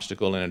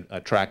obstacle in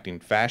attracting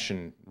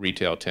fashion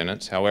retail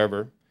tenants.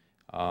 However,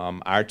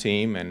 our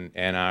team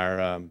and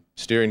our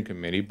steering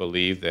committee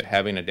believe that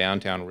having a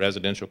downtown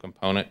residential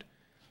component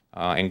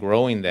and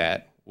growing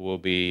that will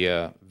be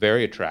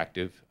very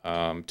attractive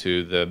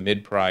to the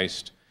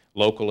mid-priced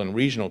local and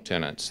regional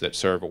tenants that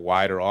serve a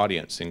wider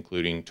audience,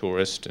 including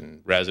tourists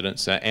and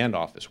residents and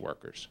office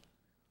workers.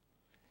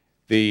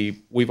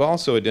 We've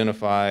also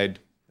identified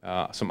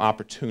some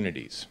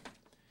opportunities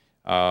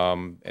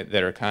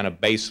that are kind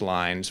of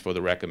baselines for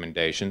the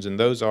recommendations, and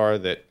those are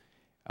that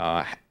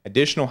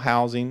additional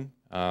housing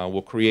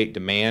will create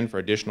demand for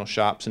additional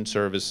shops and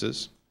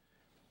services.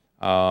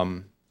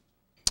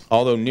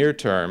 Although near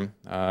term,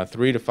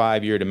 3 to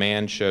 5 year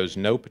demand shows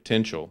no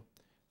potential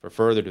for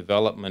further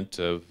development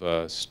of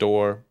the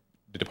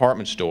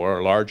department store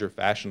or larger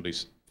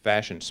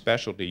fashion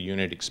specialty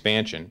unit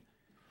expansion,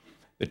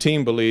 the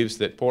team believes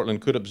that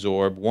Portland could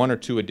absorb 1 or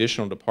 2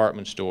 additional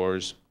department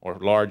stores or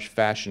large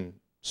fashion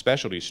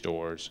specialty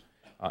stores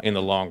in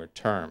the longer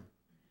term.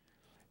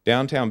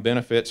 Downtown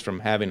benefits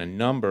from having a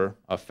number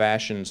of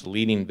fashion's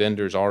leading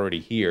vendors already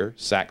here: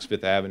 Saks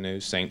Fifth Avenue,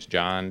 St.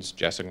 John's,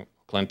 Jessica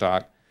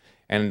McClintock,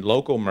 and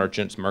local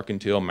merchants,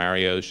 Mercantile,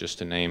 Mario's, just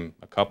to name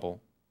a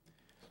couple.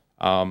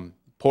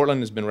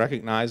 Portland has been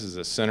recognized as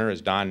a center,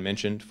 as Don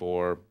mentioned,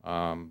 for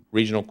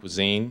regional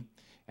cuisine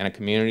and a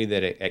community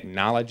that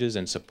acknowledges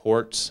and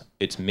supports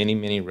its many,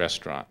 many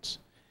restaurants.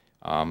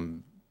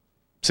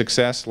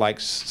 Success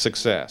likes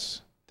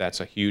success. That's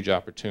a huge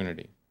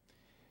opportunity.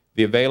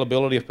 The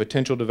availability of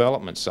potential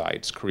development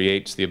sites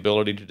creates the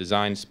ability to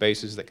design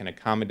spaces that can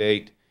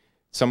accommodate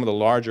some of the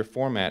larger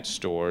format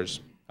stores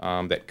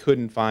that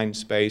couldn't find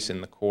space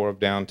in the core of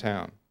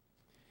downtown.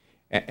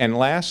 And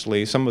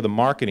lastly, some of the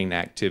marketing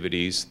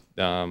activities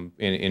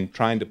in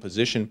trying to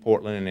position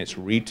Portland in its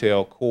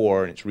retail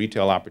core and its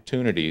retail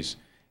opportunities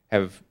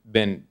have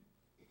been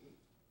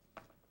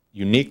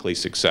uniquely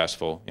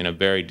successful in a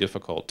very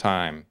difficult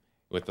time,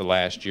 with the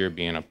last year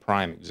being a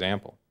prime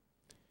example.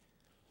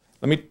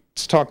 Let me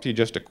talk to you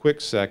just a quick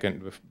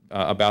second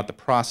about the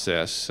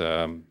process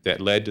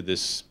that led to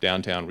this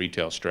downtown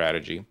retail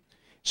strategy.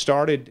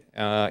 Started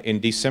in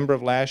December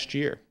of last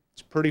year.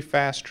 It's a pretty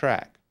fast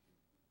track.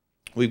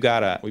 We've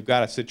got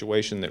a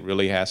situation that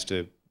really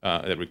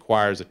that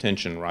requires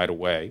attention right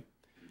away.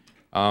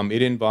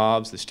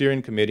 The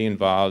steering committee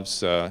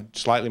involves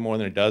slightly more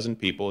than a dozen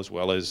people, as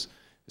well as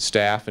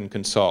staff and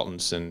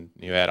consultants, and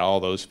you add all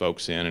those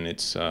folks in, and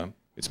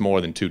it's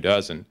more than 2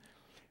 dozen.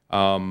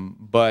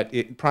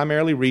 But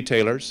primarily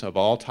retailers of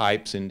all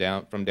types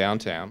from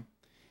downtown.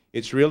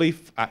 It's really,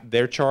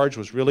 their charge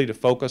was really to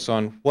focus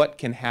on what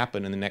can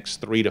happen in the next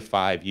 3 to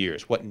 5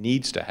 years, what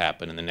needs to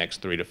happen in the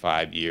next 3 to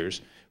 5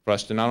 years for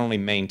us to not only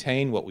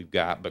maintain what we've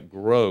got, but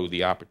grow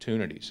the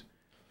opportunities.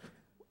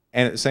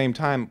 And at the same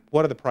time,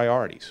 what are the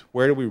priorities?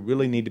 Where do we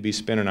really need to be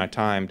spending our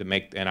time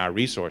and our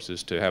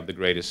resources to have the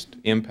greatest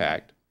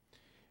impact?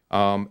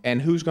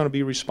 And who's going to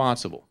be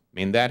responsible? I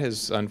mean, that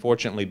has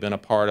unfortunately been a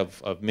part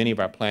of many of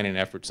our planning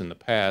efforts in the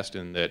past,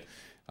 in that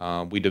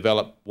we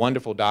develop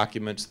wonderful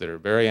documents that are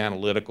very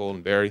analytical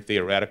and very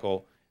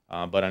theoretical,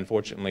 but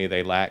unfortunately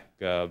they lack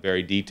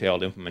very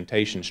detailed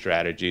implementation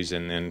strategies,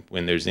 and then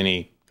when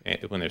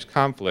there's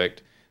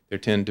conflict, there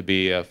tend to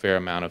be a fair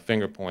amount of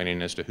finger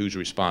pointing as to who's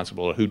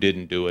responsible or who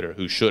didn't do it or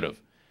who should have.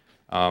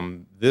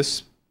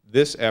 This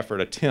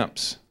effort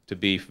attempts to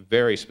be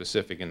very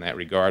specific in that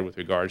regard with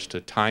regards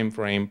to time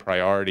frame,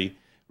 priority,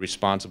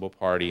 responsible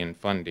party, and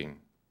funding.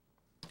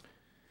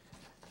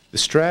 The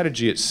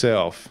strategy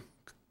itself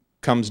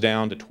comes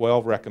down to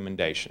 12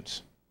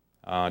 recommendations,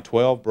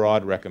 12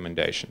 broad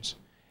recommendations.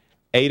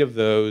 8 of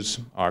those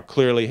are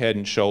clearly head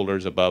and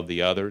shoulders above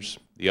the others.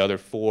 The other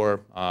 4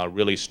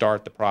 really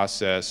start the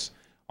process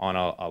on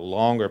a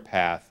longer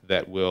path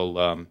that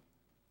will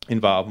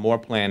involve more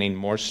planning,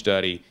 more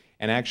study,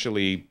 and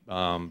actually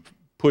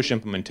push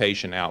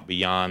implementation out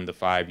beyond the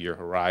 5-year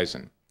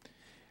horizon.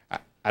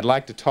 I'd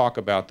like to talk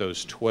about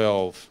those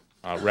 12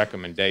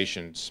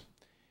 recommendations.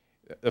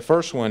 The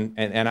first one,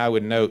 and I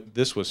would note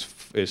this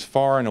is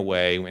far and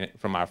away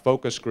from our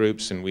focus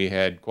groups, and we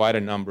had quite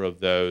a number of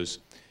those.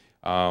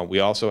 We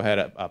also had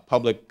a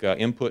public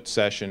input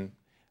session.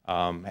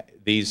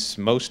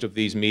 Most of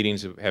these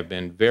meetings have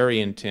been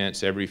very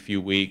intense, every few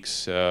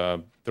weeks,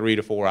 3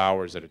 to 4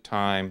 hours at a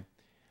time.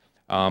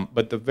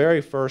 But the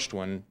very first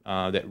one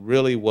that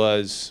really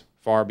was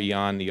far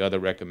beyond the other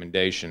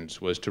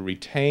recommendations was to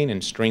retain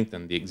and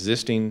strengthen the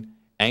existing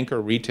anchor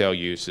retail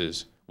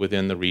uses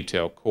within the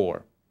retail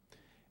core.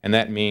 And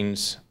that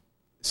means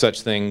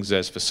such things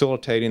as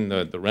facilitating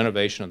the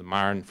renovation of the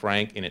Myron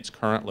Frank in its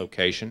current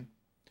location,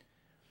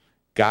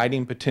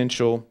 guiding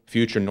potential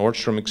future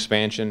Nordstrom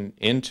expansion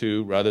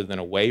into rather than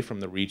away from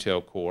the retail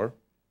core,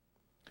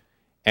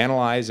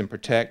 analyze and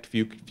protect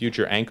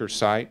future anchor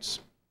sites,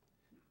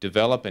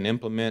 develop and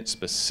implement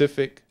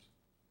specific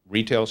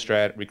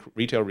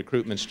retail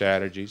recruitment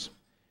strategies,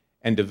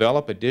 and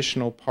develop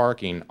additional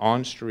parking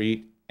on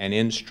street and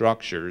in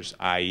structures,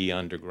 i.e.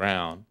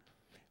 underground,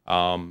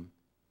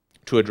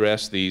 to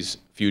address these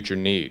future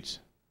needs.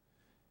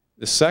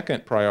 The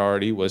second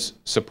priority was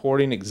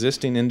supporting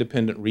existing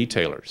independent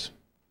retailers.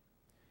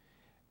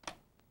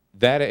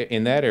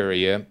 In that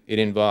area, it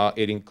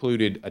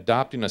included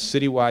adopting a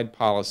citywide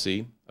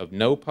policy of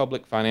no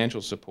public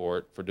financial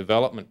support for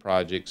development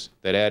projects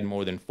that add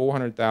more than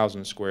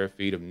 400,000 square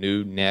feet of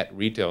new net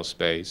retail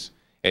space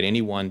at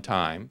any one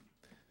time.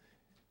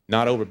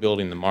 Not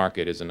overbuilding the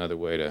market is another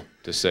way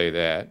to say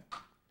that.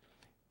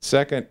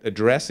 Second,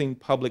 addressing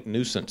public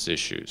nuisance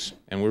issues.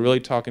 And we're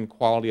really talking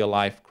quality of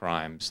life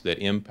crimes that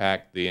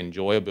impact the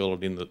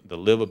enjoyability, the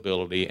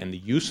livability, and the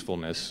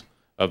usefulness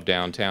of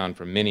downtown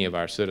for many of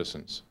our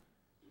citizens.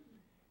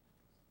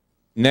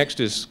 Next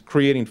is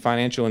creating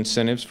financial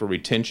incentives for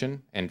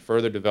retention and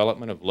further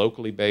development of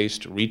locally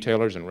based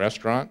retailers and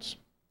restaurants.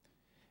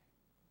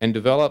 And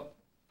develop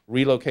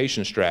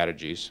relocation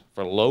strategies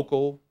for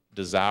local,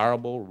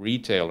 desirable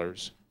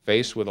retailers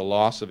faced with a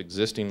loss of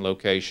existing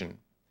location.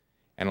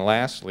 And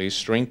lastly,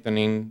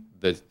 strengthening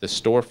the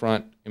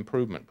storefront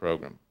improvement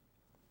program.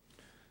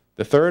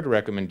 The third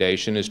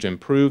recommendation is to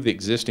improve the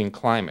existing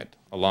climate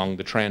along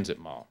the transit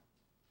mall,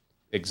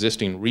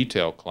 existing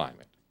retail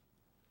climate.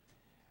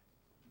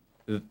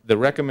 The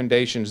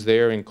recommendations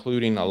there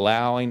including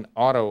allowing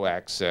auto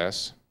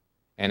access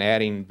and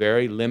adding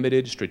very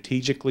limited,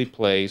 strategically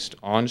placed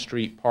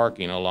on-street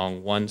parking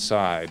along one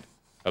side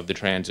of the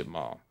transit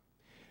mall,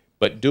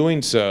 but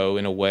doing so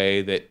in a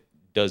way that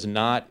does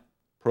not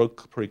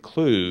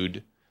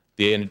preclude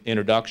the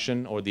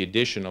introduction or the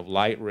addition of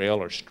light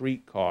rail or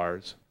street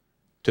cars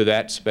to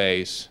that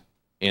space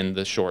in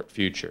the short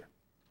future.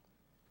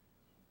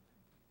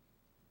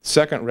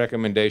 Second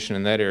recommendation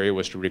in that area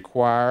was to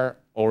require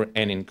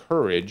and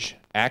encourage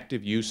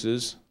active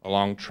uses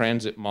along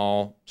transit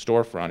mall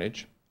store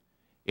frontage,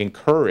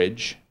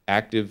 encourage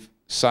active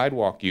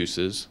sidewalk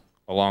uses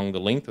along the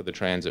length of the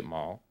transit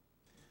mall,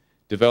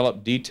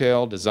 develop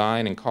detailed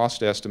design and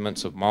cost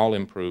estimates of mall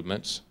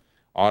improvements,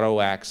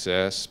 auto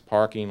access,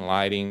 parking,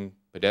 lighting,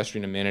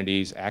 pedestrian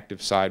amenities,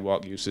 active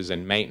sidewalk uses,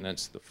 and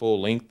maintenance the full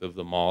length of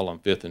the mall on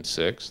 5th and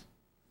 6th.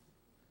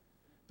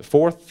 The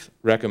fourth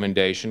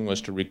recommendation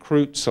was to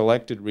recruit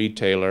selected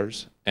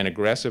retailers and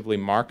aggressively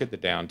market the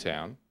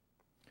downtown.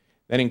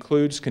 That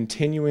includes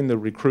continuing the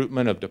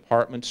recruitment of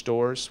department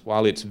stores,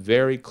 while it's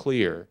very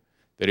clear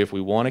that if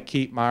we want to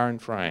keep Meyer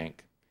and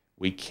Frank,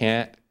 we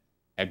can't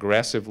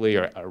aggressively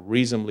or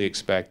reasonably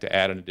expect to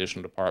add an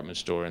additional department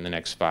store in the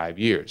next 5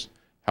 years.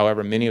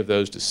 However, many of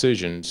those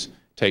decisions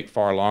take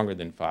far longer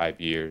than 5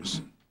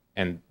 years,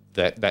 and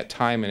that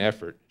time and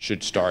effort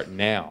should start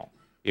now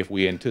if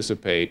we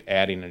anticipate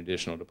adding an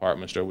additional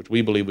department store, which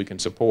we believe we can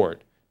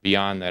support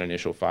beyond that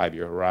initial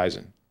 5-year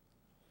horizon.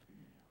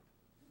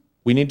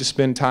 We need to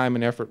spend time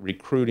and effort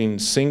recruiting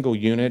single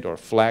unit or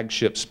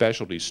flagship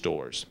specialty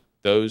stores,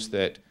 those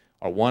that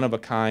are one of a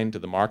kind to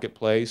the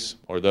marketplace,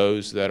 or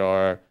those that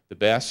are the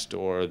best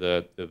or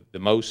the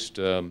most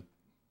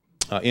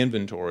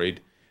inventoried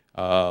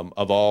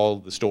of all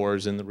the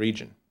stores in the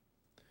region.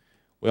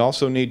 We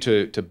also need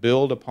to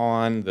build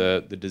upon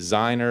the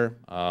designer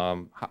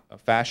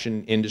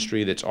fashion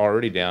industry that's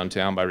already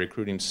downtown by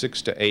recruiting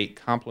 6 to 8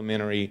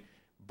 complementary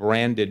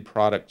branded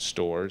product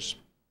stores.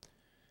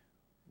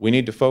 We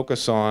need to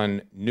focus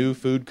on new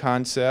food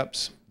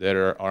concepts that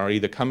are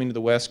either coming to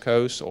the West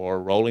Coast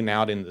or rolling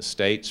out in the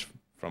States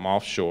from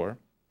offshore.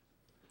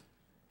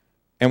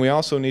 And we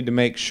also need to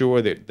make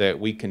sure that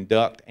we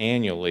conduct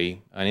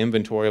annually an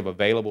inventory of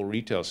available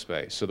retail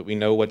space so that we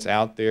know what's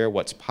out there,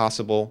 what's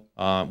possible,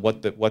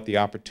 what the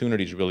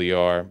opportunities really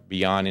are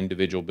beyond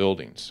individual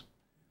buildings.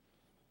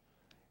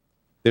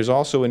 There's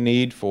also a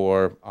need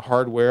for a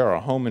hardware or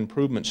a home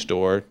improvement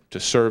store to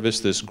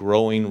service this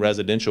growing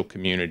residential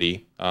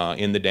community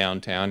in the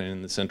downtown and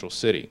in the central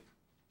city.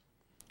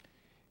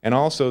 And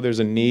also there's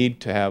a need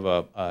to have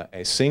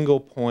a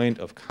single point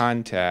of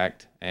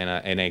contact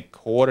and a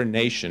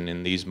coordination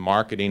in these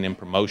marketing and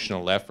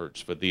promotional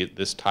efforts for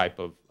this type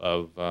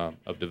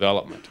of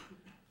development.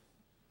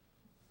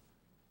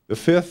 The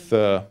fifth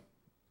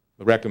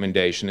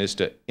recommendation is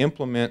to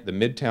implement the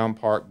Midtown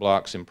Park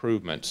Blocks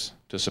improvements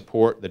to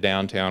support the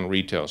downtown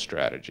retail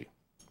strategy.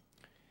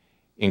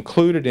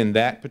 Included in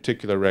that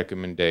particular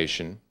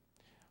recommendation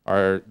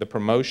are the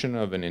promotion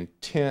of an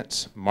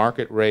intense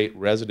market rate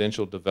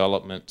residential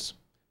developments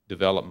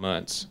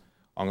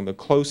on the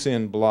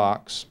close-in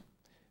blocks,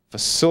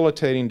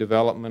 facilitating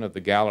development of the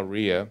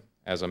Galleria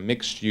as a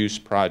mixed-use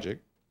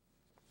project,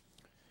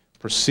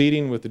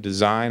 proceeding with the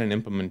design and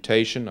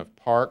implementation of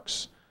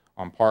parks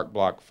on Park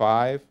Block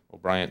 5,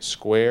 O'Brien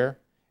Square,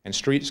 and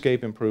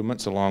streetscape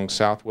improvements along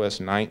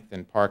Southwest 9th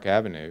and Park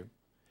Avenue,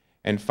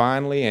 and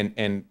finally,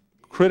 and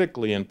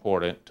critically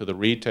important to the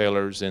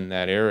retailers in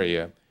that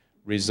area,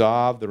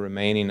 resolve the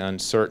remaining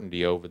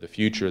uncertainty over the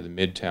future of the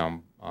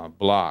Midtown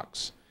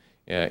blocks.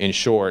 In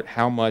short,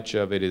 how much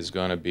of it is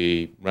going to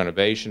be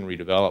renovation,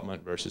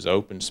 redevelopment versus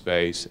open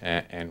space,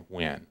 and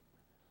when.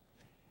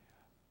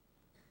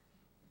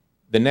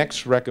 The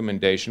next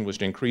recommendation was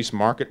to increase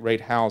market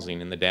rate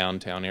housing in the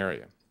downtown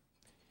area.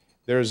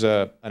 There's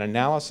an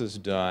analysis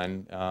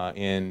done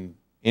in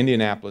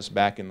Indianapolis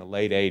back in the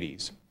late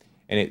 80s,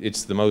 and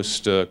it's the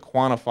most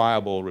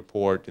quantifiable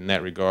report in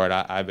that regard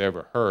I've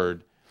ever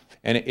heard.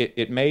 And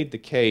it made the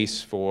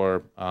case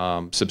for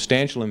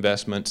substantial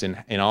investments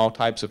in all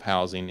types of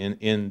housing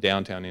in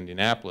downtown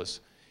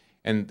Indianapolis.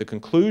 And the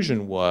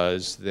conclusion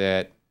was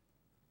that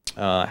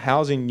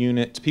housing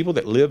units, people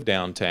that live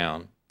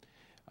downtown,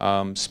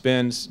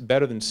 spends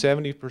better than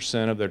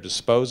 70% of their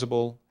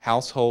disposable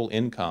household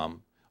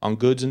income on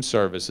goods and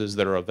services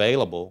that are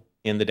available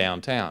in the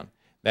downtown.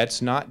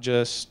 That's not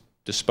just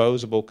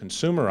disposable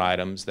consumer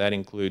items. That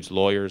includes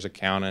lawyers,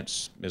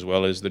 accountants, as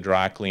well as the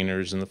dry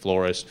cleaners and the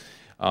florists,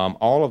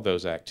 all of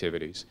those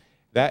activities.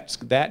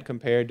 That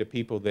compared to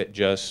people that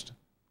just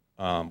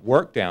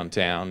work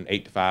downtown,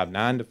 8 to 5,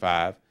 9 to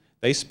 5,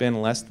 they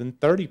spend less than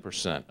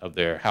 30% of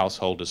their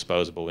household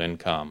disposable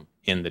income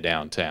in the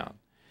downtown.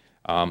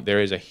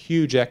 There is a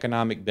huge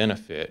economic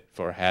benefit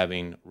for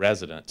having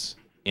residents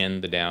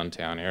in the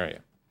downtown area.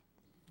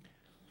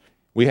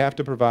 We have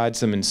to provide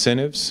some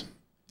incentives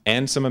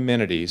and some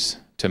amenities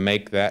to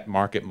make that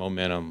market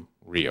momentum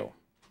real.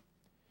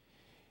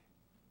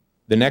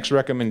 The next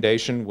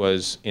recommendation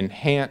was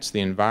enhance the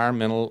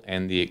environmental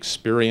and the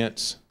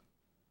experience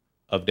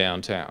of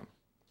downtown.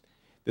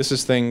 This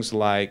is things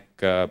like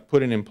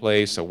putting in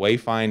place a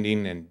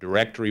wayfinding and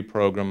directory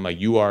program, a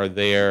you are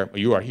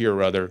here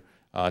rather,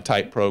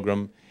 type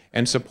program,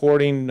 and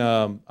supporting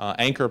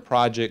anchor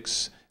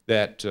projects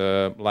that,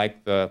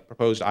 like the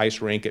proposed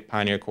ice rink at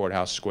Pioneer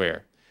Courthouse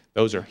Square.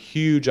 Those are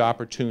huge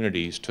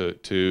opportunities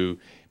to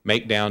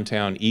make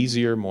downtown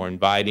easier, more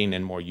inviting,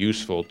 and more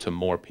useful to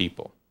more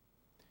people.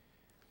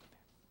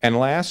 And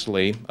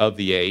lastly, of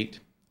the 8,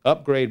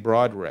 upgrade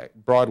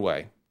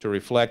Broadway to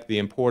reflect the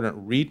important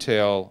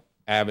retail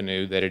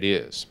avenue that it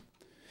is.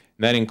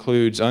 And that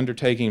includes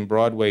undertaking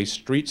Broadway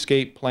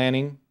streetscape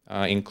planning,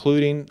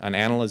 including an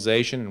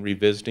analyzation and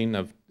revisiting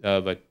of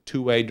a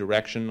two-way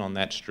direction on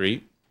that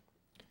street.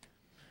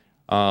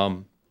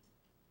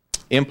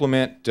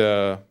 Implement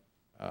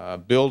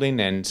building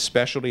and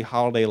specialty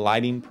holiday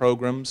lighting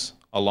programs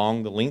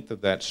along the length of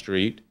that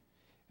street,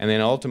 and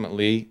then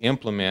ultimately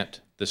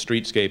implement the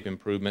streetscape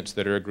improvements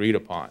that are agreed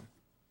upon.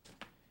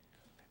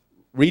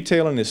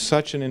 Retailing is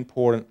such an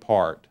important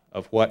part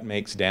of what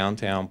makes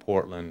downtown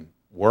Portland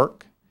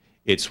work.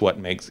 It's what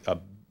makes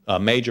a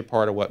major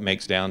part of what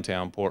makes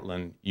downtown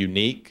Portland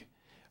unique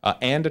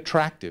and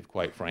attractive,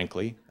 quite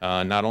frankly,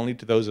 not only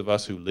to those of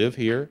us who live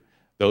here,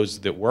 those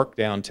that work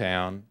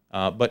downtown,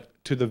 but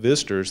to the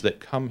visitors that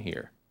come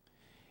here.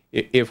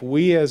 If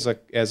we as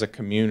a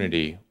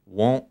community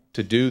want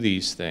to do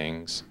these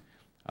things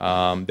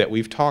that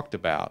we've talked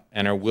about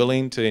and are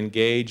willing to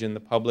engage in the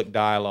public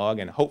dialogue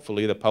and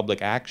hopefully the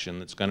public action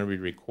that's going to be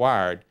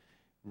required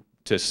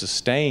to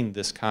sustain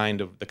the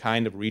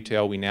kind of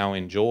retail we now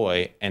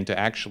enjoy and to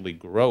actually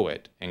grow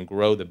it and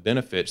grow the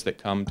benefits that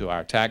come to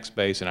our tax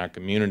base and our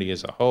community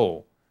as a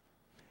whole,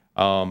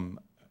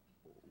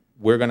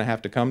 we're going to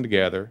have to come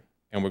together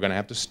and we're going to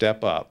have to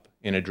step up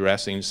in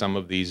addressing some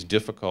of these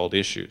difficult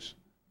issues.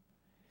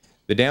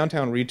 The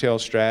downtown retail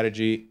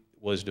strategy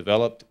was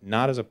developed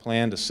not as a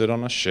plan to sit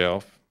on a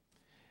shelf.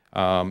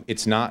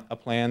 It's not a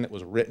plan that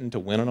was written to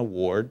win an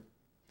award.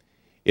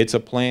 It's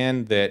a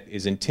plan that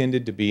is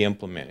intended to be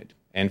implemented.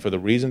 And for the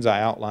reasons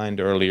I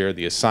outlined earlier,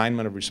 the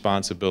assignment of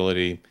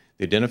responsibility,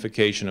 the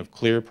identification of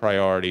clear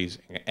priorities,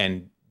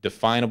 and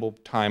definable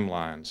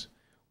timelines,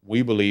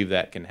 we believe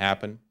that can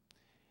happen.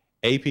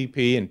 APP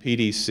and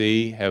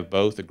PDC have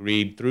both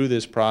agreed through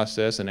this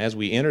process, and as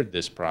we entered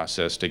this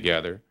process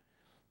together,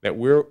 that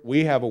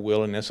we have a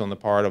willingness on the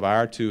part of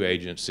our two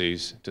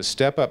agencies to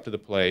step up to the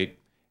plate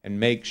and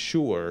make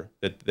sure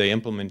that the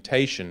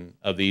implementation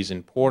of these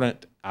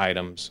important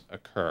items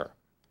occur.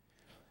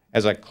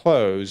 As I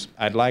close,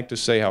 I'd like to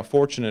say how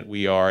fortunate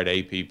we are at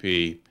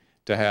APP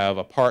to have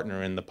a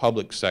partner in the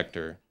public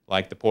sector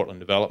like the Portland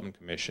Development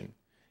Commission,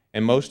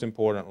 and most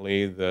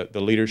importantly, the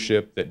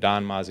leadership that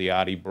Don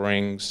Mazziotti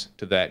brings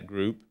to that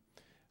group,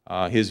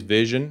 his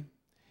vision,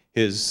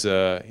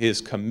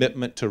 his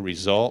commitment to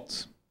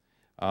results,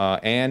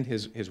 and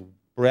his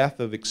breadth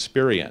of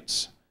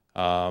experience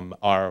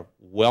are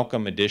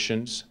welcome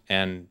additions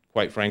and,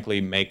 quite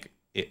frankly, make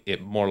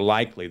it more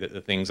likely that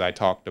the things I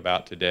talked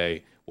about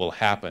today will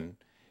happen.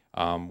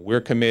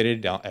 We're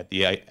committed at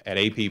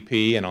APP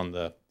and on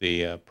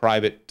the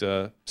private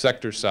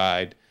sector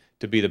side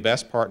to be the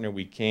best partner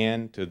we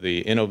can to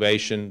the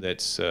innovation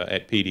that's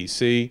at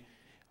PDC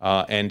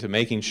and to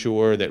making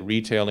sure that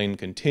retailing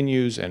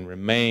continues and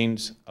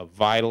remains a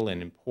vital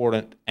and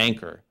important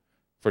anchor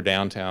for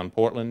downtown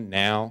Portland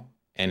now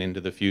and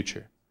into the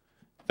future.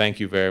 Thank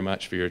you very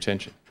much for your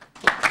attention.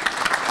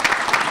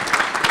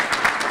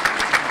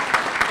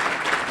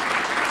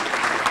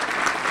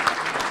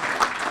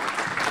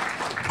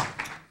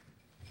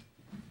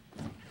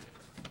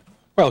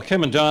 Well,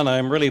 Kim and John,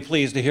 I'm really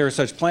pleased to hear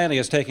such planning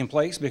is taking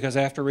place because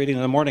after reading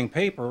the morning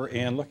paper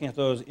and looking at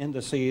those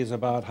indices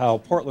about how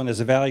Portland is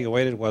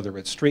evaluated, whether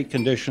it's street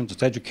conditions,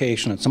 its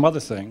education, and some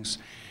other things,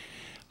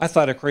 I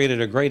thought it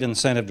created a great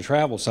incentive to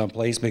travel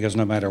someplace because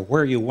no matter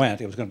where you went,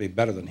 it was going to be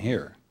better than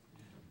here.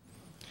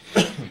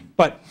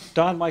 But,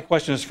 Don, my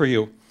question is for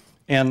you.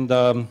 And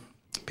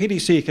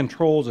PDC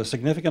controls a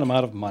significant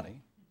amount of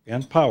money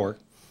and power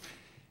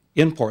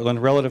in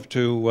Portland relative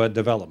to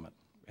development.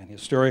 And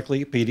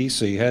historically,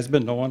 PDC has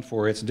been known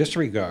for its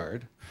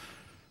disregard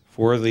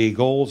for the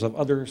goals of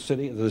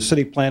the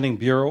City Planning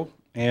Bureau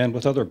and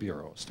with other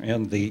bureaus.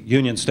 And the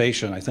Union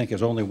Station, I think,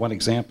 is only one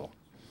example.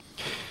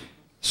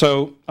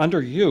 So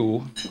under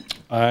you,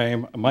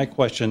 my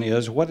question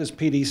is, what is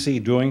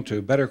PDC doing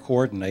to better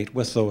coordinate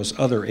with those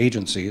other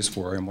agencies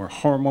for a more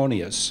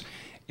harmonious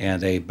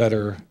and a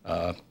better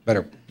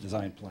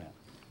design plan?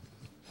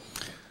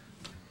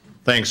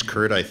 Thanks,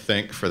 Kurt, I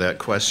think, for that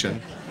question.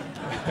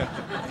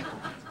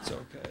 It's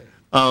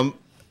okay.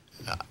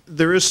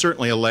 There is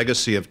certainly a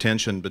legacy of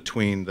tension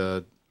between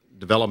the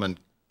Development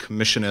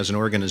Commission as an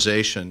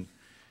organization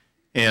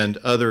and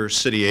other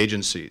city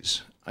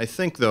agencies. I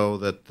think, though,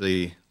 that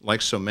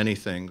like so many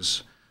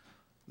things,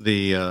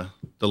 the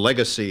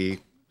legacy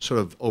sort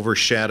of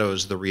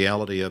overshadows the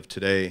reality of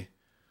today.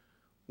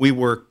 We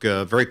work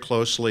very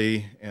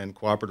closely and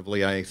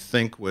cooperatively, I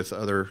think, with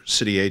other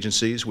city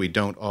agencies. We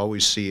don't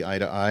always see eye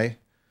to eye.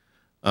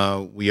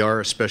 We are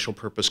a special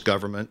purpose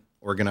government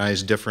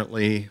organized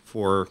differently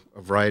for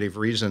a variety of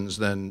reasons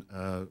than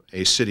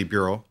a city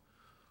bureau.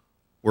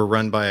 We're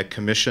run by a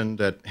commission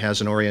that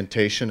has an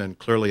orientation and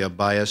clearly a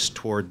bias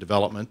toward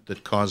development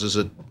that causes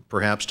it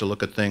perhaps to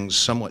look at things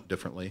somewhat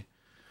differently.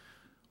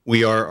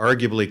 We are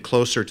arguably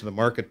closer to the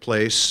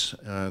marketplace,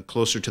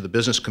 closer to the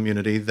business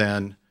community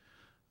than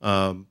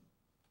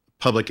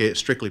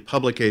strictly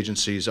public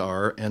agencies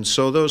are, and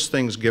so those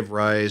things give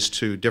rise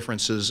to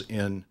differences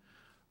in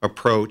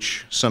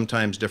approach,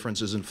 sometimes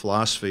differences in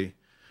philosophy.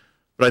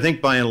 But I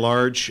think by and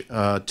large,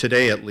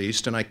 today at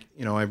least, and I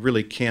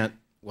really can't,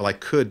 well, I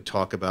could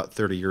talk about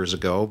 30 years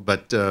ago,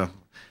 but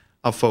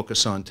I'll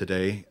focus on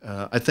today.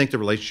 I think the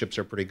relationships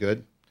are pretty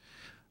good.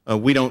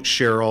 We don't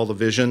share all the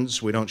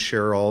visions. We don't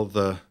share all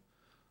the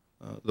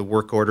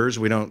work orders.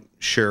 We don't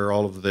share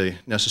all of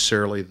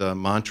necessarily the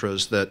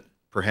mantras that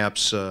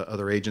perhaps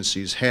other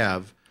agencies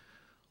have.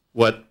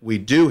 What we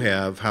do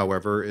have,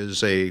 however,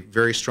 is a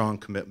very strong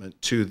commitment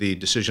to the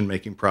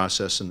decision-making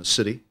process in the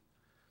city.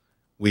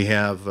 We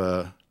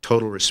have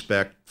total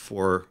respect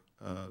for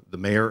the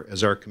mayor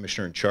as our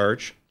commissioner in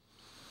charge.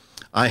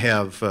 I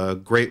have a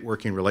great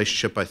working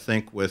relationship, I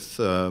think, with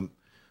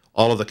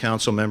all of the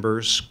council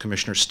members,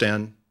 Commissioner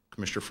Sten,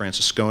 Commissioner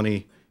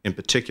Francisconi in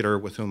particular,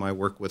 with whom I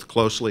work with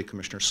closely,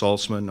 Commissioner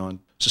Salzman on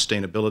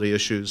sustainability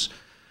issues.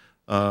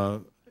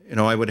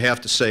 I would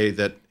have to say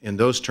that in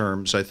those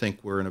terms, I think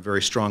we're in a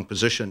very strong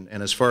position.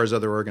 And as far as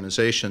other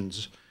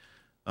organizations,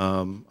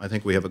 I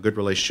think we have a good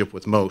relationship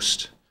with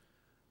most.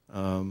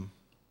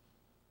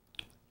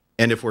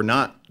 And if we're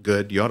not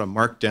good, you ought to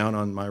mark down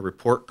on my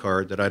report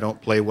card that I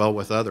don't play well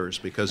with others,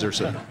 because there's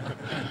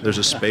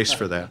a space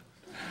for that.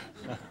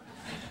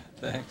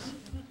 Thanks.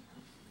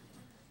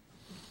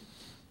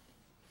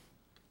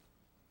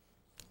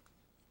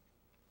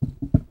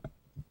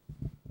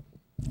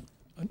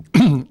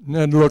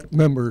 Ned Look,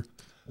 member.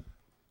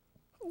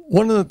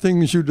 One of the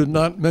things you did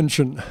not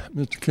mention,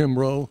 Mr.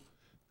 Kimbrough,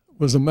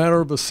 was a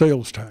matter of a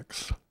sales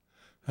tax.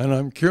 And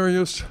I'm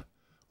curious,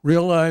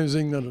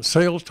 realizing that a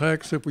sales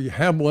tax, if we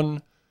have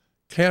one,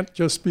 can't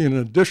just be an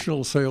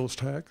additional sales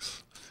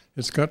tax.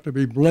 It's got to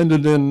be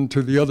blended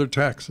into the other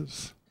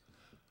taxes.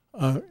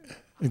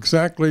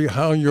 Exactly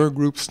how your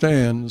group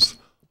stands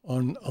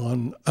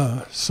on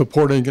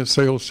supporting a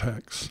sales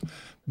tax,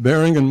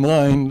 bearing in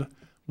mind,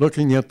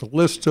 looking at the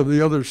list of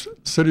the other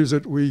cities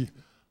that we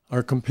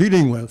are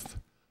competing with,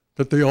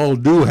 that they all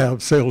do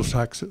have sales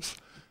taxes.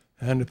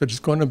 And if it's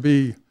going to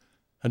be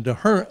a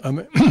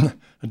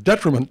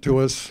detriment to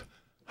us,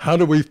 how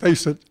do we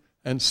face it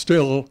and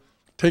still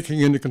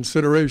taking into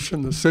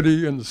consideration the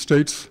city and the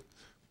state's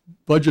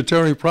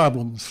budgetary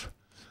problems,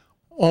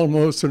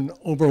 almost an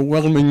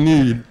overwhelming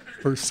need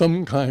for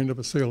some kind of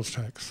a sales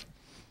tax?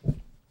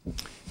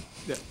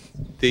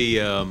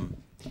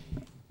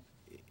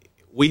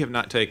 We have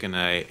not taken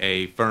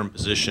a firm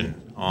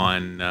position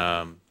on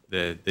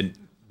the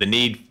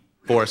need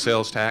for a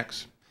sales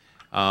tax.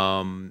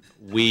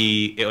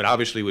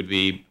 It would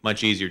be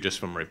much easier just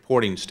from a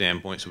reporting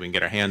standpoint, so we can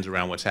get our hands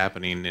around what's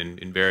happening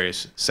in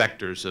various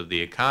sectors of the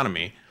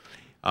economy.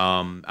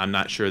 I'm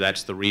not sure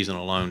that's the reason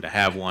alone to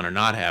have one or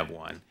not have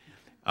one.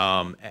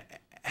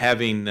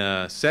 Having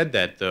said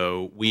that,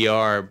 though,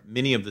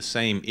 many of the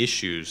same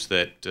issues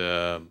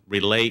that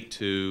relate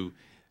to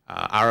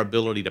our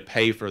ability to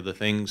pay for the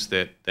things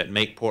that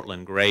make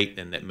Portland great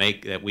and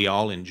that we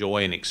all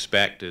enjoy and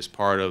expect as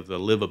part of the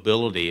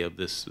livability of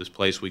this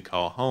place we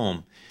call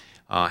home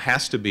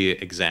has to be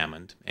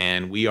examined.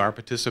 And we are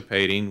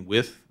participating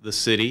with the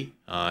city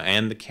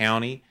and the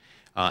county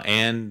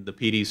and the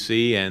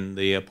PDC and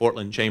the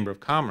Portland Chamber of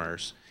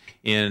Commerce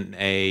in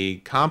a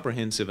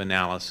comprehensive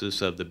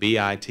analysis of the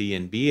BIT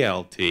and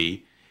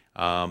BLT,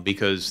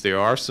 because there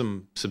are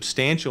some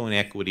substantial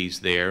inequities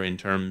there in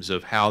terms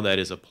of how that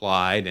is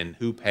applied and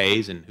who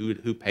pays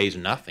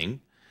nothing.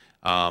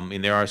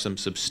 And there are some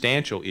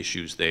substantial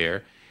issues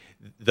there.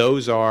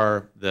 Those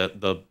are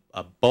the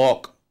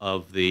bulk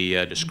of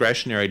the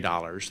discretionary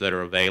dollars that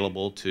are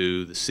available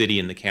to the city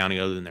and the county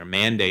other than their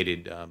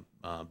mandated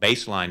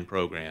baseline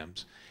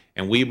programs.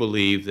 And we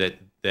believe that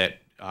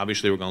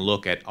obviously we're going to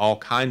look at all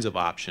kinds of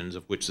options,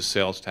 of which the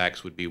sales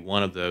tax would be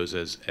one of those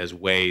as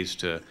ways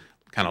to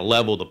kind of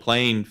level the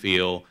playing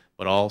field,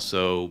 but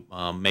also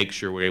make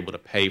sure we're able to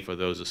pay for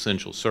those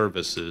essential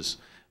services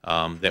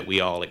that we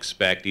all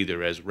expect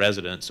either as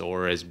residents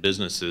or as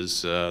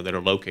businesses that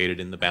are located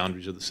in the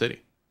boundaries of the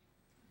city.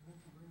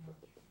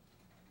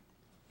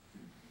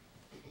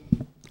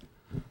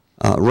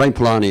 Ray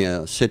Polani,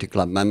 a City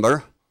Club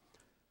member.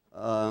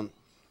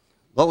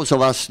 Those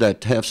of us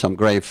that have some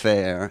gray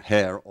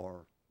hair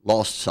or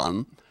lost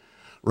some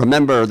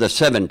remember the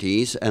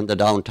 70s and the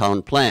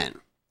downtown plan.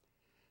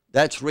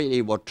 That's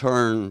really what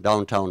turned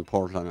downtown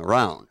Portland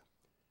around.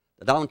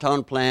 The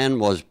downtown plan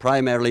was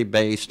primarily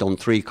based on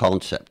three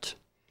concepts.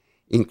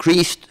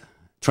 Increased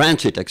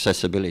transit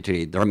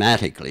accessibility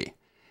dramatically,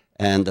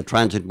 and the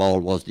transit mall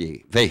was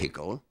the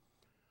vehicle.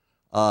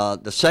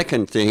 The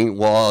second thing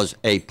was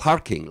a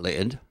parking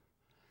lid,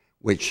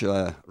 which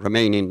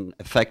remained in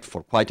effect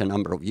for quite a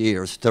number of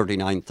years,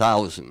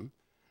 39,000.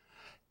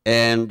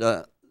 And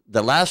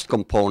the last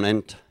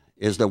component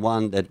is the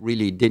one that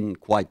really didn't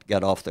quite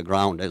get off the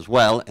ground as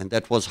well, and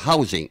that was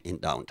housing in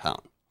downtown,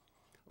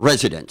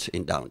 residents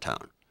in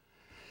downtown.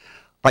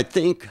 I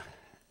think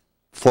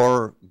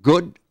for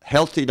good,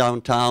 healthy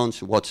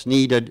downtowns, what's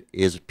needed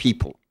is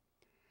people.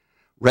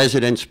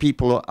 Residents,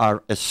 people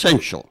are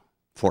essential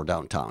for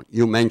downtown.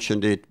 You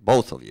mentioned it,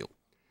 both of you.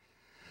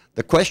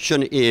 The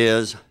question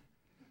is,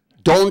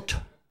 don't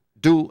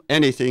do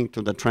anything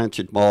to the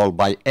transit mall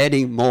by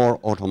adding more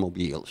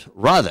automobiles.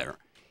 Rather,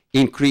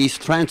 increase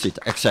transit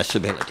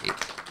accessibility.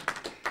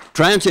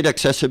 Transit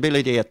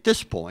accessibility at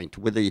this point,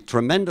 with the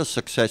tremendous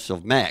success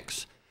of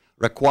MAX,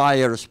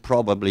 requires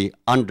probably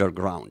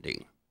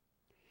undergrounding.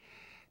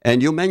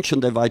 And you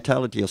mentioned the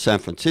vitality of San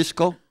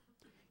Francisco.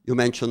 You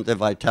mentioned the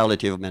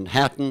vitality of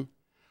Manhattan.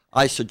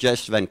 I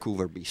suggest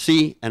Vancouver,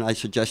 BC, and I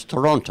suggest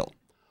Toronto.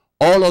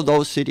 All of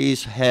those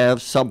cities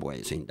have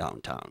subways in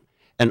downtown,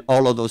 and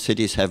all of those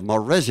cities have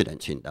more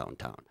residents in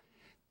downtown.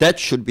 That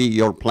should be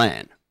your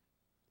plan.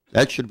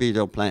 That should be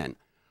your plan.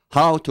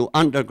 How to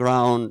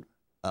underground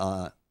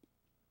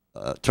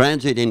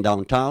transit in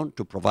downtown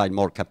to provide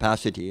more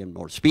capacity and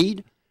more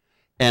speed,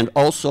 and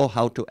also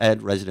how to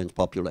add resident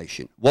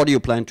population. What do you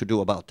plan to do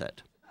about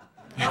that?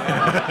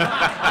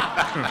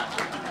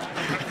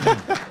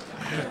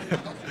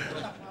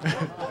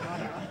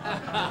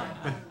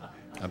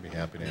 I'd be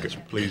happy to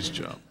answer. Please,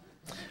 John.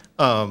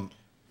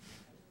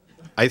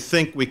 I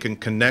think we can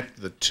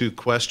connect the two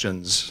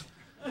questions.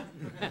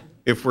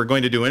 If we're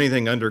going to do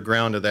anything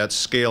underground of that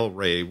scale,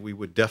 Ray, we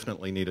would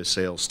definitely need a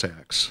sales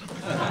tax.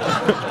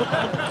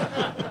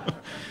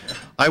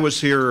 I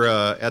was here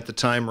at the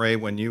time, Ray,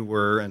 when you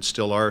were and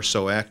still are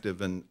so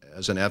active and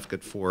as an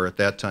advocate for, at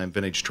that time,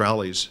 vintage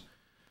trolleys,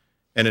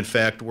 and in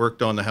fact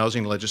worked on the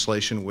housing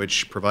legislation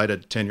which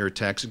provided 10-year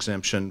tax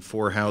exemption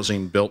for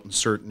housing built in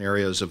certain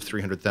areas of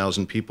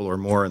 300,000 people or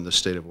more in the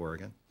state of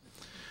Oregon.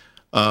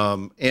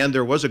 And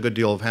there was a good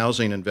deal of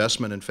housing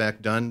investment, in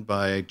fact, done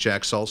by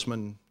Jack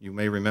Salzman. You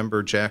may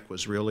remember Jack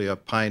was really a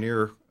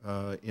pioneer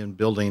in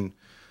building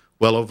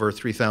well over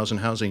 3,000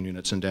 housing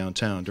units in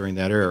downtown during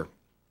that era.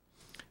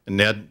 And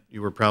Ned,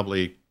 you were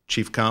probably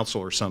chief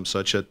counsel or some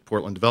such at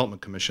Portland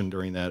Development Commission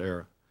during that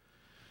era.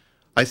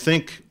 I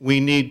think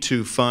we need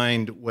to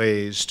find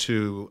ways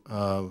to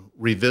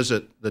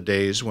revisit the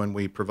days when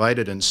we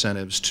provided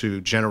incentives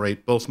to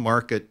generate both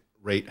market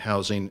rate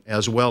housing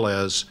as well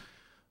as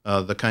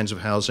the kinds of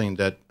housing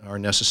that are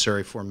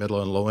necessary for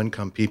middle and low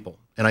income people.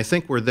 And I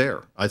think we're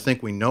there. I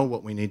think we know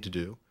what we need to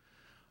do.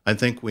 I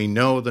think we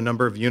know the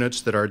number of units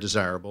that are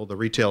desirable. The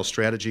retail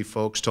strategy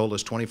folks told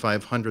us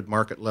 2,500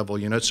 market level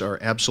units are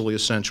absolutely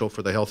essential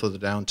for the health of the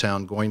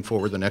downtown going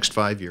forward the next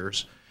 5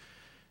 years.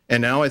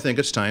 And now I think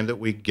it's time that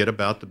we get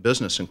about the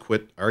business and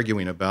quit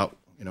arguing about,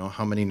 you know,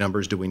 how many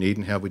numbers do we need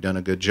and have we done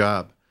a good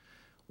job.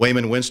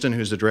 Wayman Winston,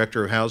 who's the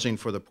Director of Housing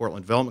for the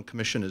Portland Development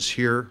Commission, is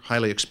here,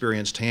 highly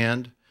experienced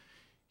hand.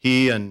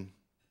 He and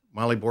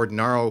Molly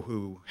Bordenaro,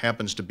 who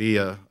happens to be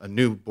a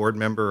new board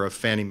member of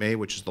Fannie Mae,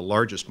 which is the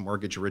largest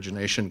mortgage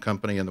origination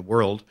company in the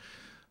world,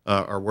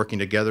 are working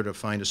together to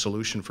find a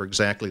solution for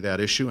exactly that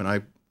issue. And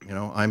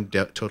I'm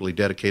totally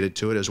dedicated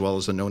to it, as well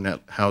as the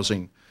no-net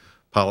housing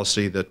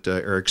policy that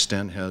Eric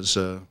Sten has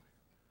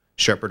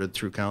shepherded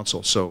through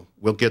council. So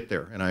we'll get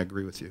there, and I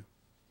agree with you.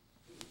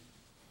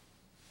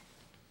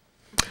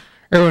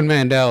 Erwin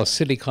Mandel,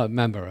 City Club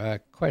member. A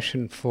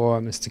question for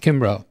Mr.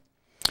 Kimbrough.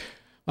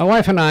 My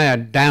wife and I are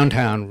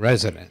downtown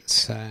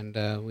residents,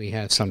 and we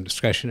have some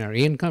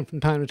discretionary income from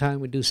time to time.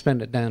 We do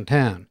spend it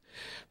downtown.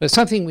 But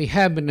something we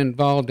have been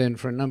involved in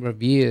for a number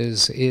of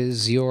years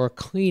is your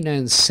Clean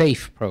and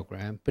Safe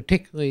program,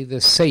 particularly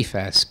the safe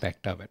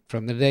aspect of it,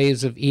 from the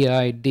days of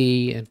EID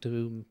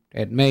into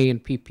at May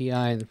and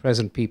PPI and the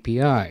present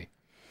PPI.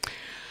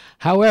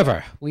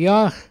 However, we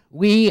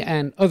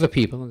and other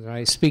people, and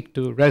I speak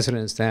to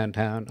residents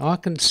downtown, are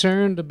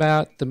concerned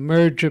about the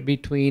merger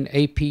between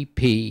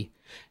APP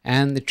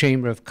and the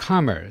Chamber of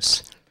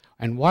Commerce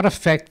and what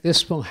effect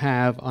this will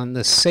have on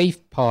the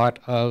safe part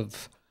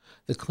of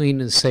the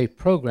Clean and Safe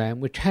program,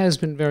 which has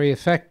been very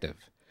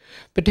effective,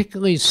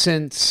 particularly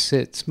since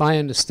it's my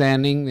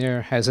understanding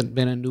there hasn't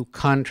been a new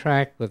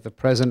contract with the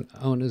present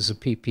owners of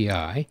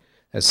PPI.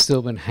 That's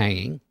still been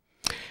hanging.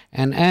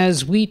 And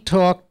as we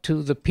talk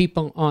to the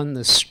people on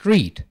the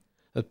street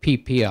of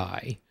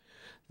PPI,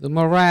 the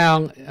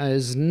morale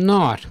is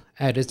not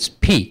at its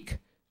peak,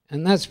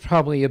 and that's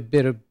probably a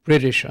bit of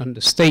British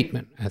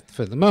understatement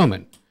for the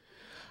moment.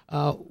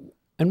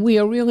 And we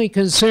are really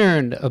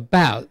concerned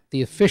about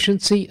the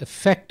efficiency,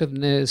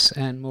 effectiveness,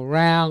 and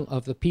morale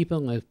of the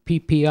people of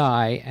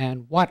PPI,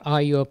 and what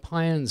are your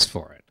plans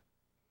for it?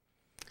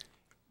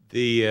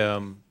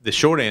 The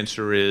short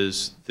answer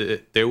is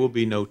that there will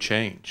be no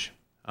change.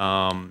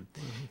 The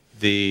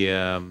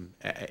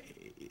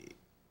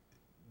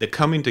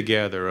coming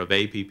together of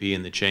APP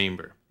and the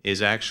Chamber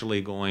is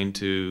actually going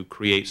to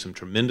create some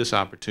tremendous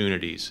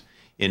opportunities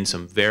in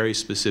some very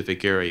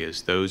specific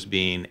areas, those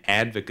being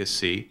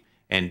advocacy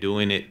and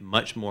doing it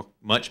much more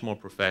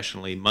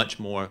professionally, much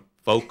more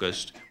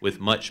focused, with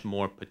much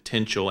more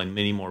potential and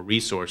many more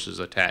resources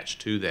attached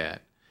to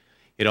that.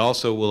 It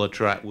also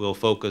will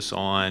focus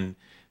on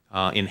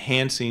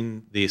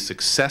enhancing the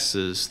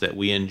successes that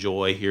we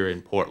enjoy here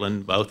in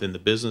Portland, both in the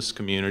business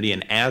community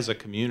and as a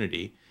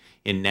community,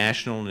 in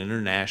national and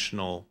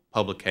international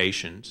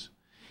publications.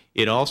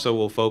 It also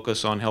will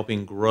focus on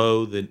helping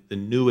grow the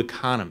new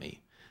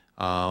economy,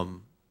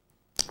 the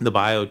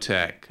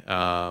biotech,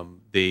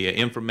 the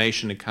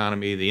information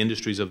economy, the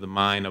industries of the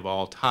mind of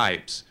all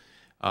types,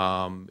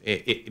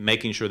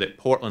 making sure that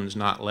Portland's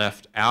not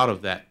left out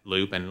of that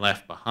loop and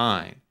left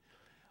behind.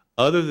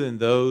 Other than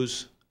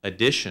those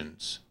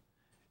additions,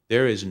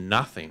 there is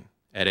nothing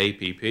at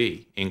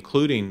APP,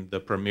 including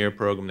the premier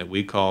program that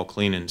we call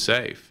Clean and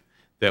Safe,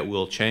 that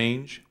will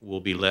change,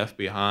 will be left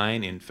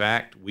behind. In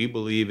fact, we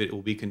believe it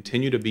will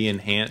continue to be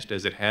enhanced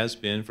as it has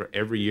been for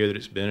every year that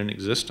it's been in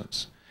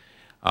existence.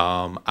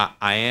 I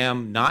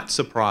am not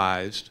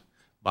surprised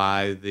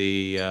by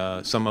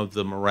some of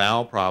the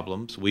morale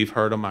problems. We've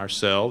heard them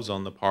ourselves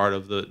on the part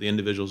of the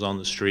individuals on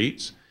the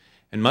streets.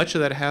 And much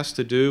of that has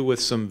to do with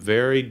some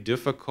very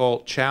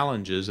difficult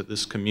challenges that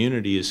this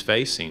community is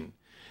facing.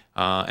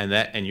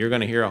 And you're going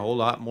to hear a whole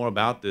lot more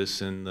about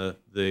this in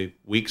the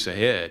weeks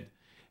ahead.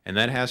 And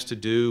that has to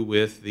do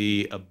with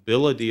the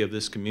ability of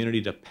this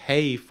community to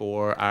pay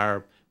for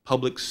our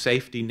public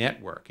safety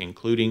network,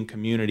 including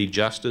community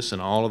justice and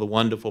all of the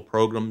wonderful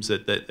programs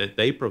that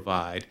they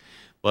provide,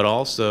 but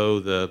also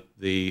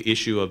the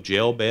issue of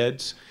jail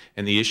beds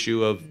and the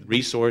issue of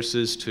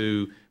resources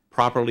to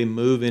properly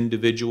move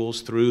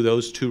individuals through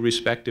those two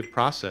respective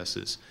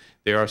processes.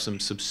 There are some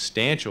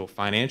substantial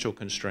financial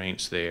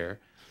constraints there,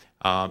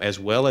 as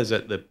well as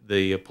at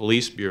the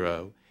police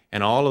bureau,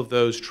 and all of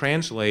those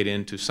translate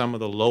into some of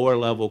the lower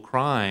level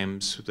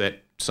crimes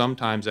that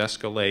sometimes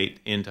escalate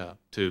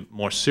into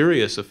more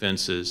serious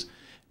offenses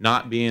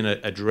not being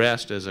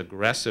addressed as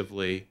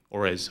aggressively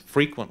or as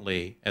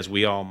frequently as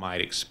we all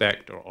might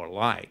expect or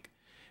like.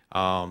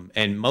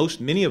 And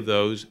many of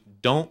those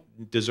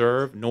don't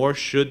deserve, nor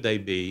should they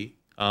be,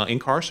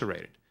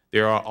 incarcerated.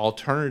 There are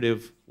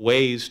alternative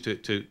ways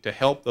to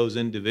help those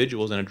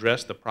individuals and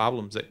address the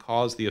problems that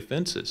cause the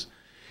offenses.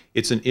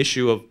 It's an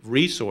issue of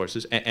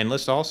resources, and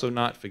let's also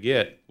not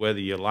forget, whether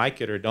you like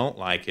it or don't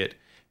like it,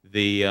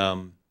 the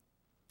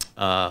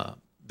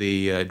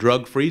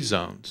drug-free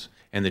zones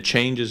and the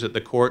changes that the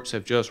courts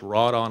have just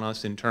wrought on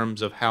us in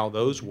terms of how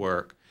those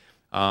work,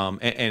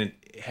 and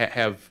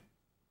have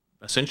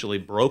essentially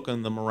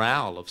broken the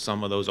morale of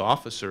some of those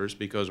officers,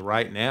 because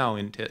right now,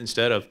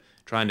 instead of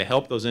trying to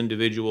help those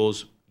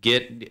individuals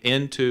get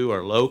into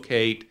or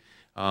locate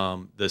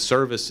the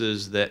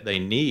services that they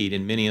need,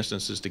 in many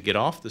instances, to get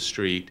off the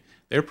street,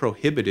 they're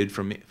prohibited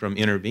from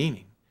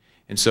intervening.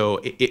 And so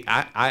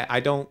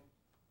I don't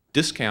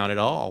discount at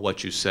all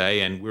what you say,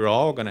 and we're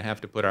all going to have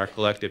to put our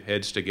collective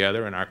heads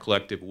together and our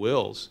collective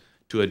wills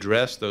to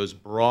address those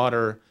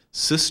broader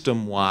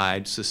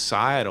system-wide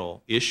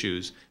societal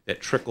issues that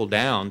trickle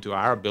down to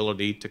our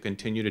ability to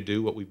continue to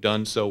do what we've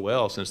done so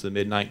well since the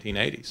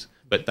mid-1980s.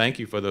 But thank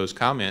you for those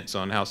comments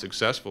on how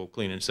successful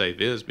Clean and Safe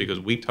is, because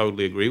we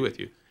totally agree with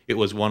you. It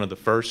was one of the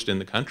first in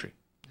the country.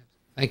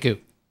 Thank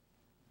you.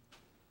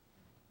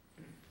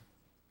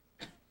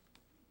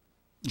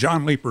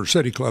 John Leeper,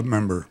 City Club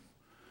member.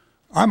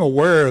 I'm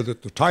aware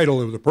that the title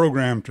of the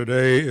program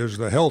today is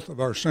The Health of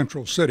Our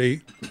Central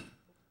City.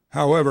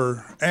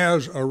 However,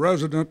 as a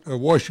resident of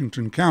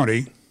Washington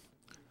County,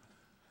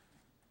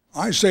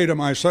 I say to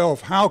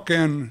myself, how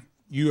can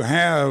you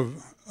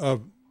have a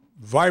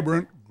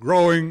vibrant,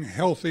 growing,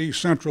 healthy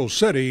central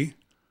city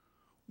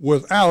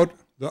without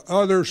the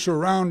other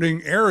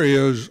surrounding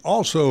areas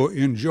also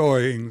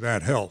enjoying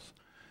that health.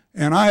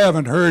 And I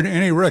haven't heard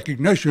any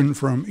recognition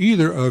from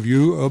either of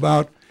you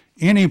about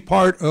any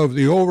part of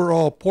the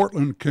overall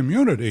Portland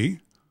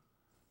community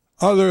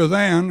other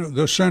than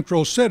the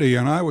central city.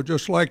 And I would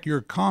just like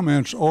your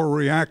comments or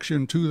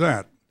reaction to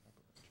that.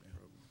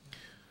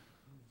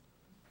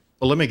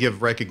 Well, let me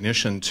give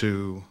recognition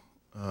to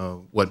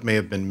what may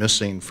have been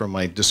missing from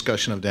my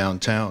discussion of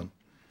downtown.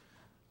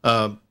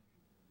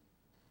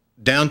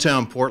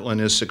 Downtown Portland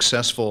is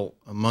successful,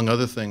 among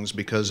other things,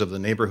 because of the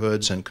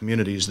neighborhoods and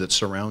communities that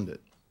surround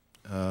it.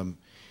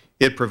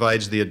 It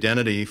provides the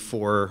identity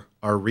for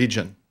our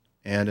region,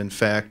 and in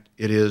fact,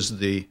 it is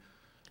the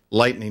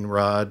lightning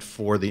rod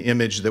for the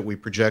image that we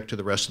project to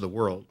the rest of the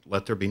world.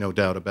 Let there be no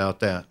doubt about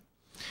that.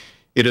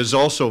 It is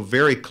also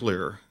very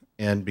clear,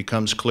 and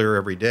becomes clear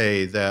every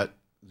day, that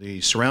the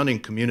surrounding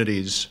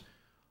communities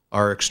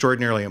are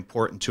extraordinarily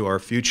important to our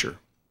future.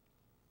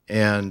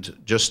 And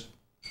just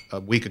a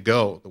week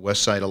ago, the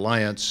West Side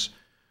Alliance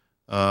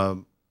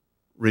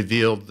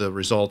revealed the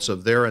results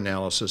of their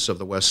analysis of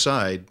the West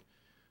Side,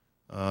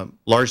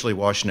 largely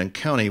Washington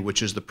County,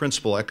 which is the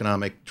principal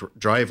economic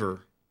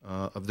driver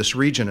of this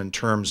region in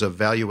terms of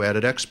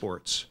value-added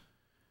exports.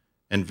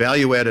 And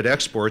value-added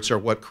exports are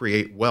what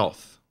create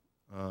wealth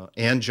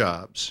and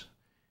jobs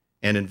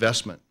and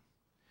investment.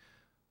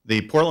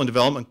 The Portland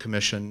Development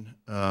Commission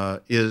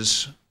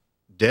is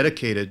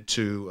dedicated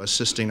to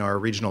assisting our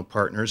regional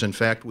partners. In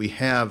fact, we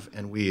have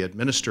and we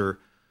administer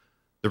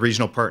the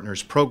Regional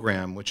Partners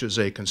Program, which is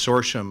a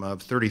consortium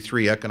of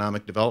 33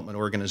 economic development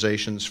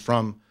organizations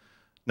from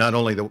not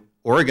only the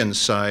Oregon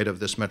side of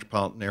this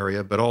metropolitan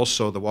area, but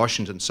also the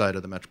Washington side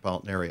of the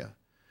metropolitan area.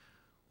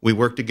 We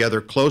work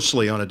together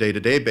closely on a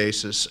day-to-day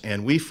basis,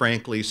 and we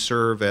frankly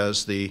serve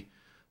as the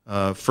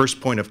first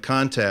point of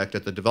contact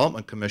at the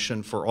Development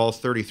Commission for all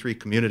 33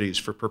 communities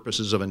for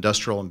purposes of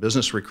industrial and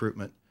business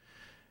recruitment.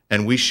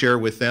 And we share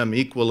with them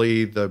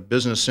equally the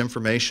business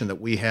information that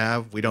we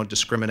have. We don't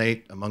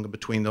discriminate among and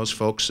between those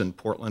folks in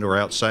Portland or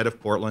outside of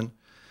Portland.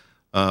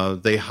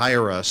 They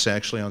hire us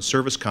actually on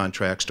service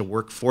contracts to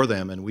work for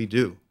them, and we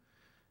do.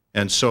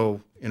 And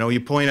so, you know, you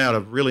point out a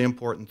really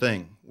important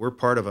thing. We're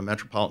part of a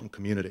metropolitan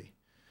community.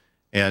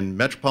 And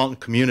metropolitan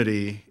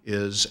community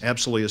is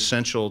absolutely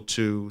essential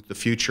to the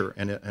future.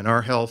 And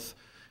our health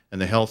and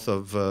the health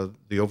of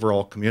the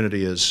overall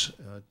community is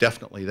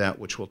definitely that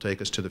which will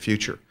take us to the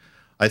future.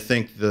 I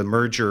think the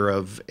merger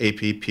of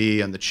APP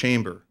and the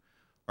Chamber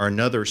are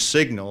another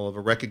signal of a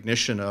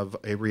recognition of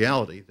a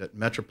reality that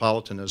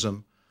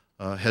metropolitanism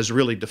has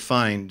really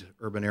defined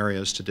urban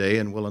areas today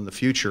and will in the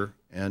future,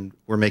 and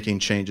we're making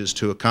changes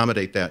to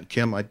accommodate that.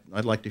 Kim,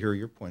 I'd like to hear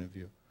your point of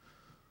view.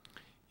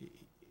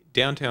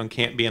 Downtown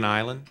can't be an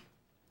island.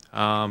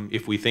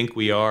 If we think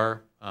we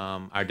are,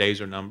 our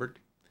days are numbered.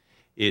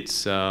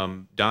 It's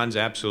Don's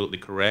absolutely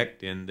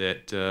correct in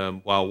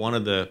that while one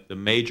of the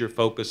major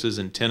focuses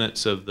and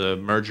tenets of the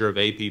merger of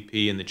APP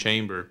and the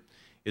Chamber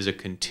is a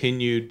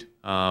continued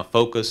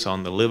focus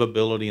on the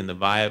livability and the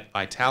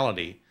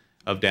vitality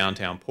of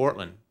downtown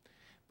Portland,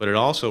 but it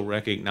also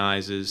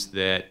recognizes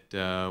that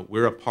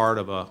we're a part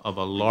of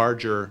a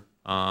larger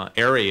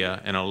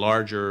area and a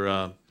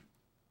larger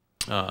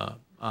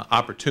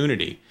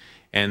opportunity,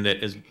 and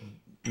that, as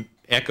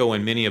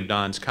echoing many of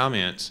Don's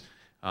comments,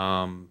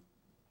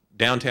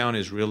 downtown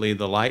is really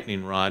the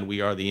lightning rod.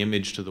 We are the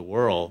image to the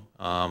world.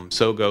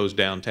 So goes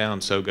downtown,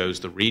 so goes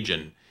the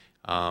region.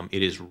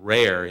 It is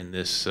rare in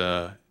this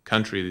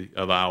country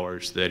of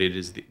ours that it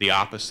is the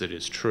opposite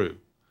is true.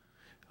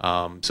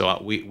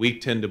 So we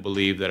tend to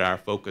believe that our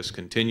focus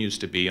continues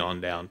to be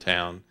on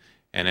downtown,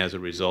 and as a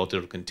result, it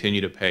will continue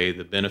to pay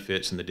the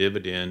benefits and the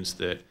dividends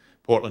that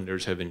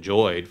Portlanders have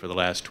enjoyed for the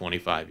last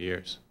 25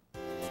 years.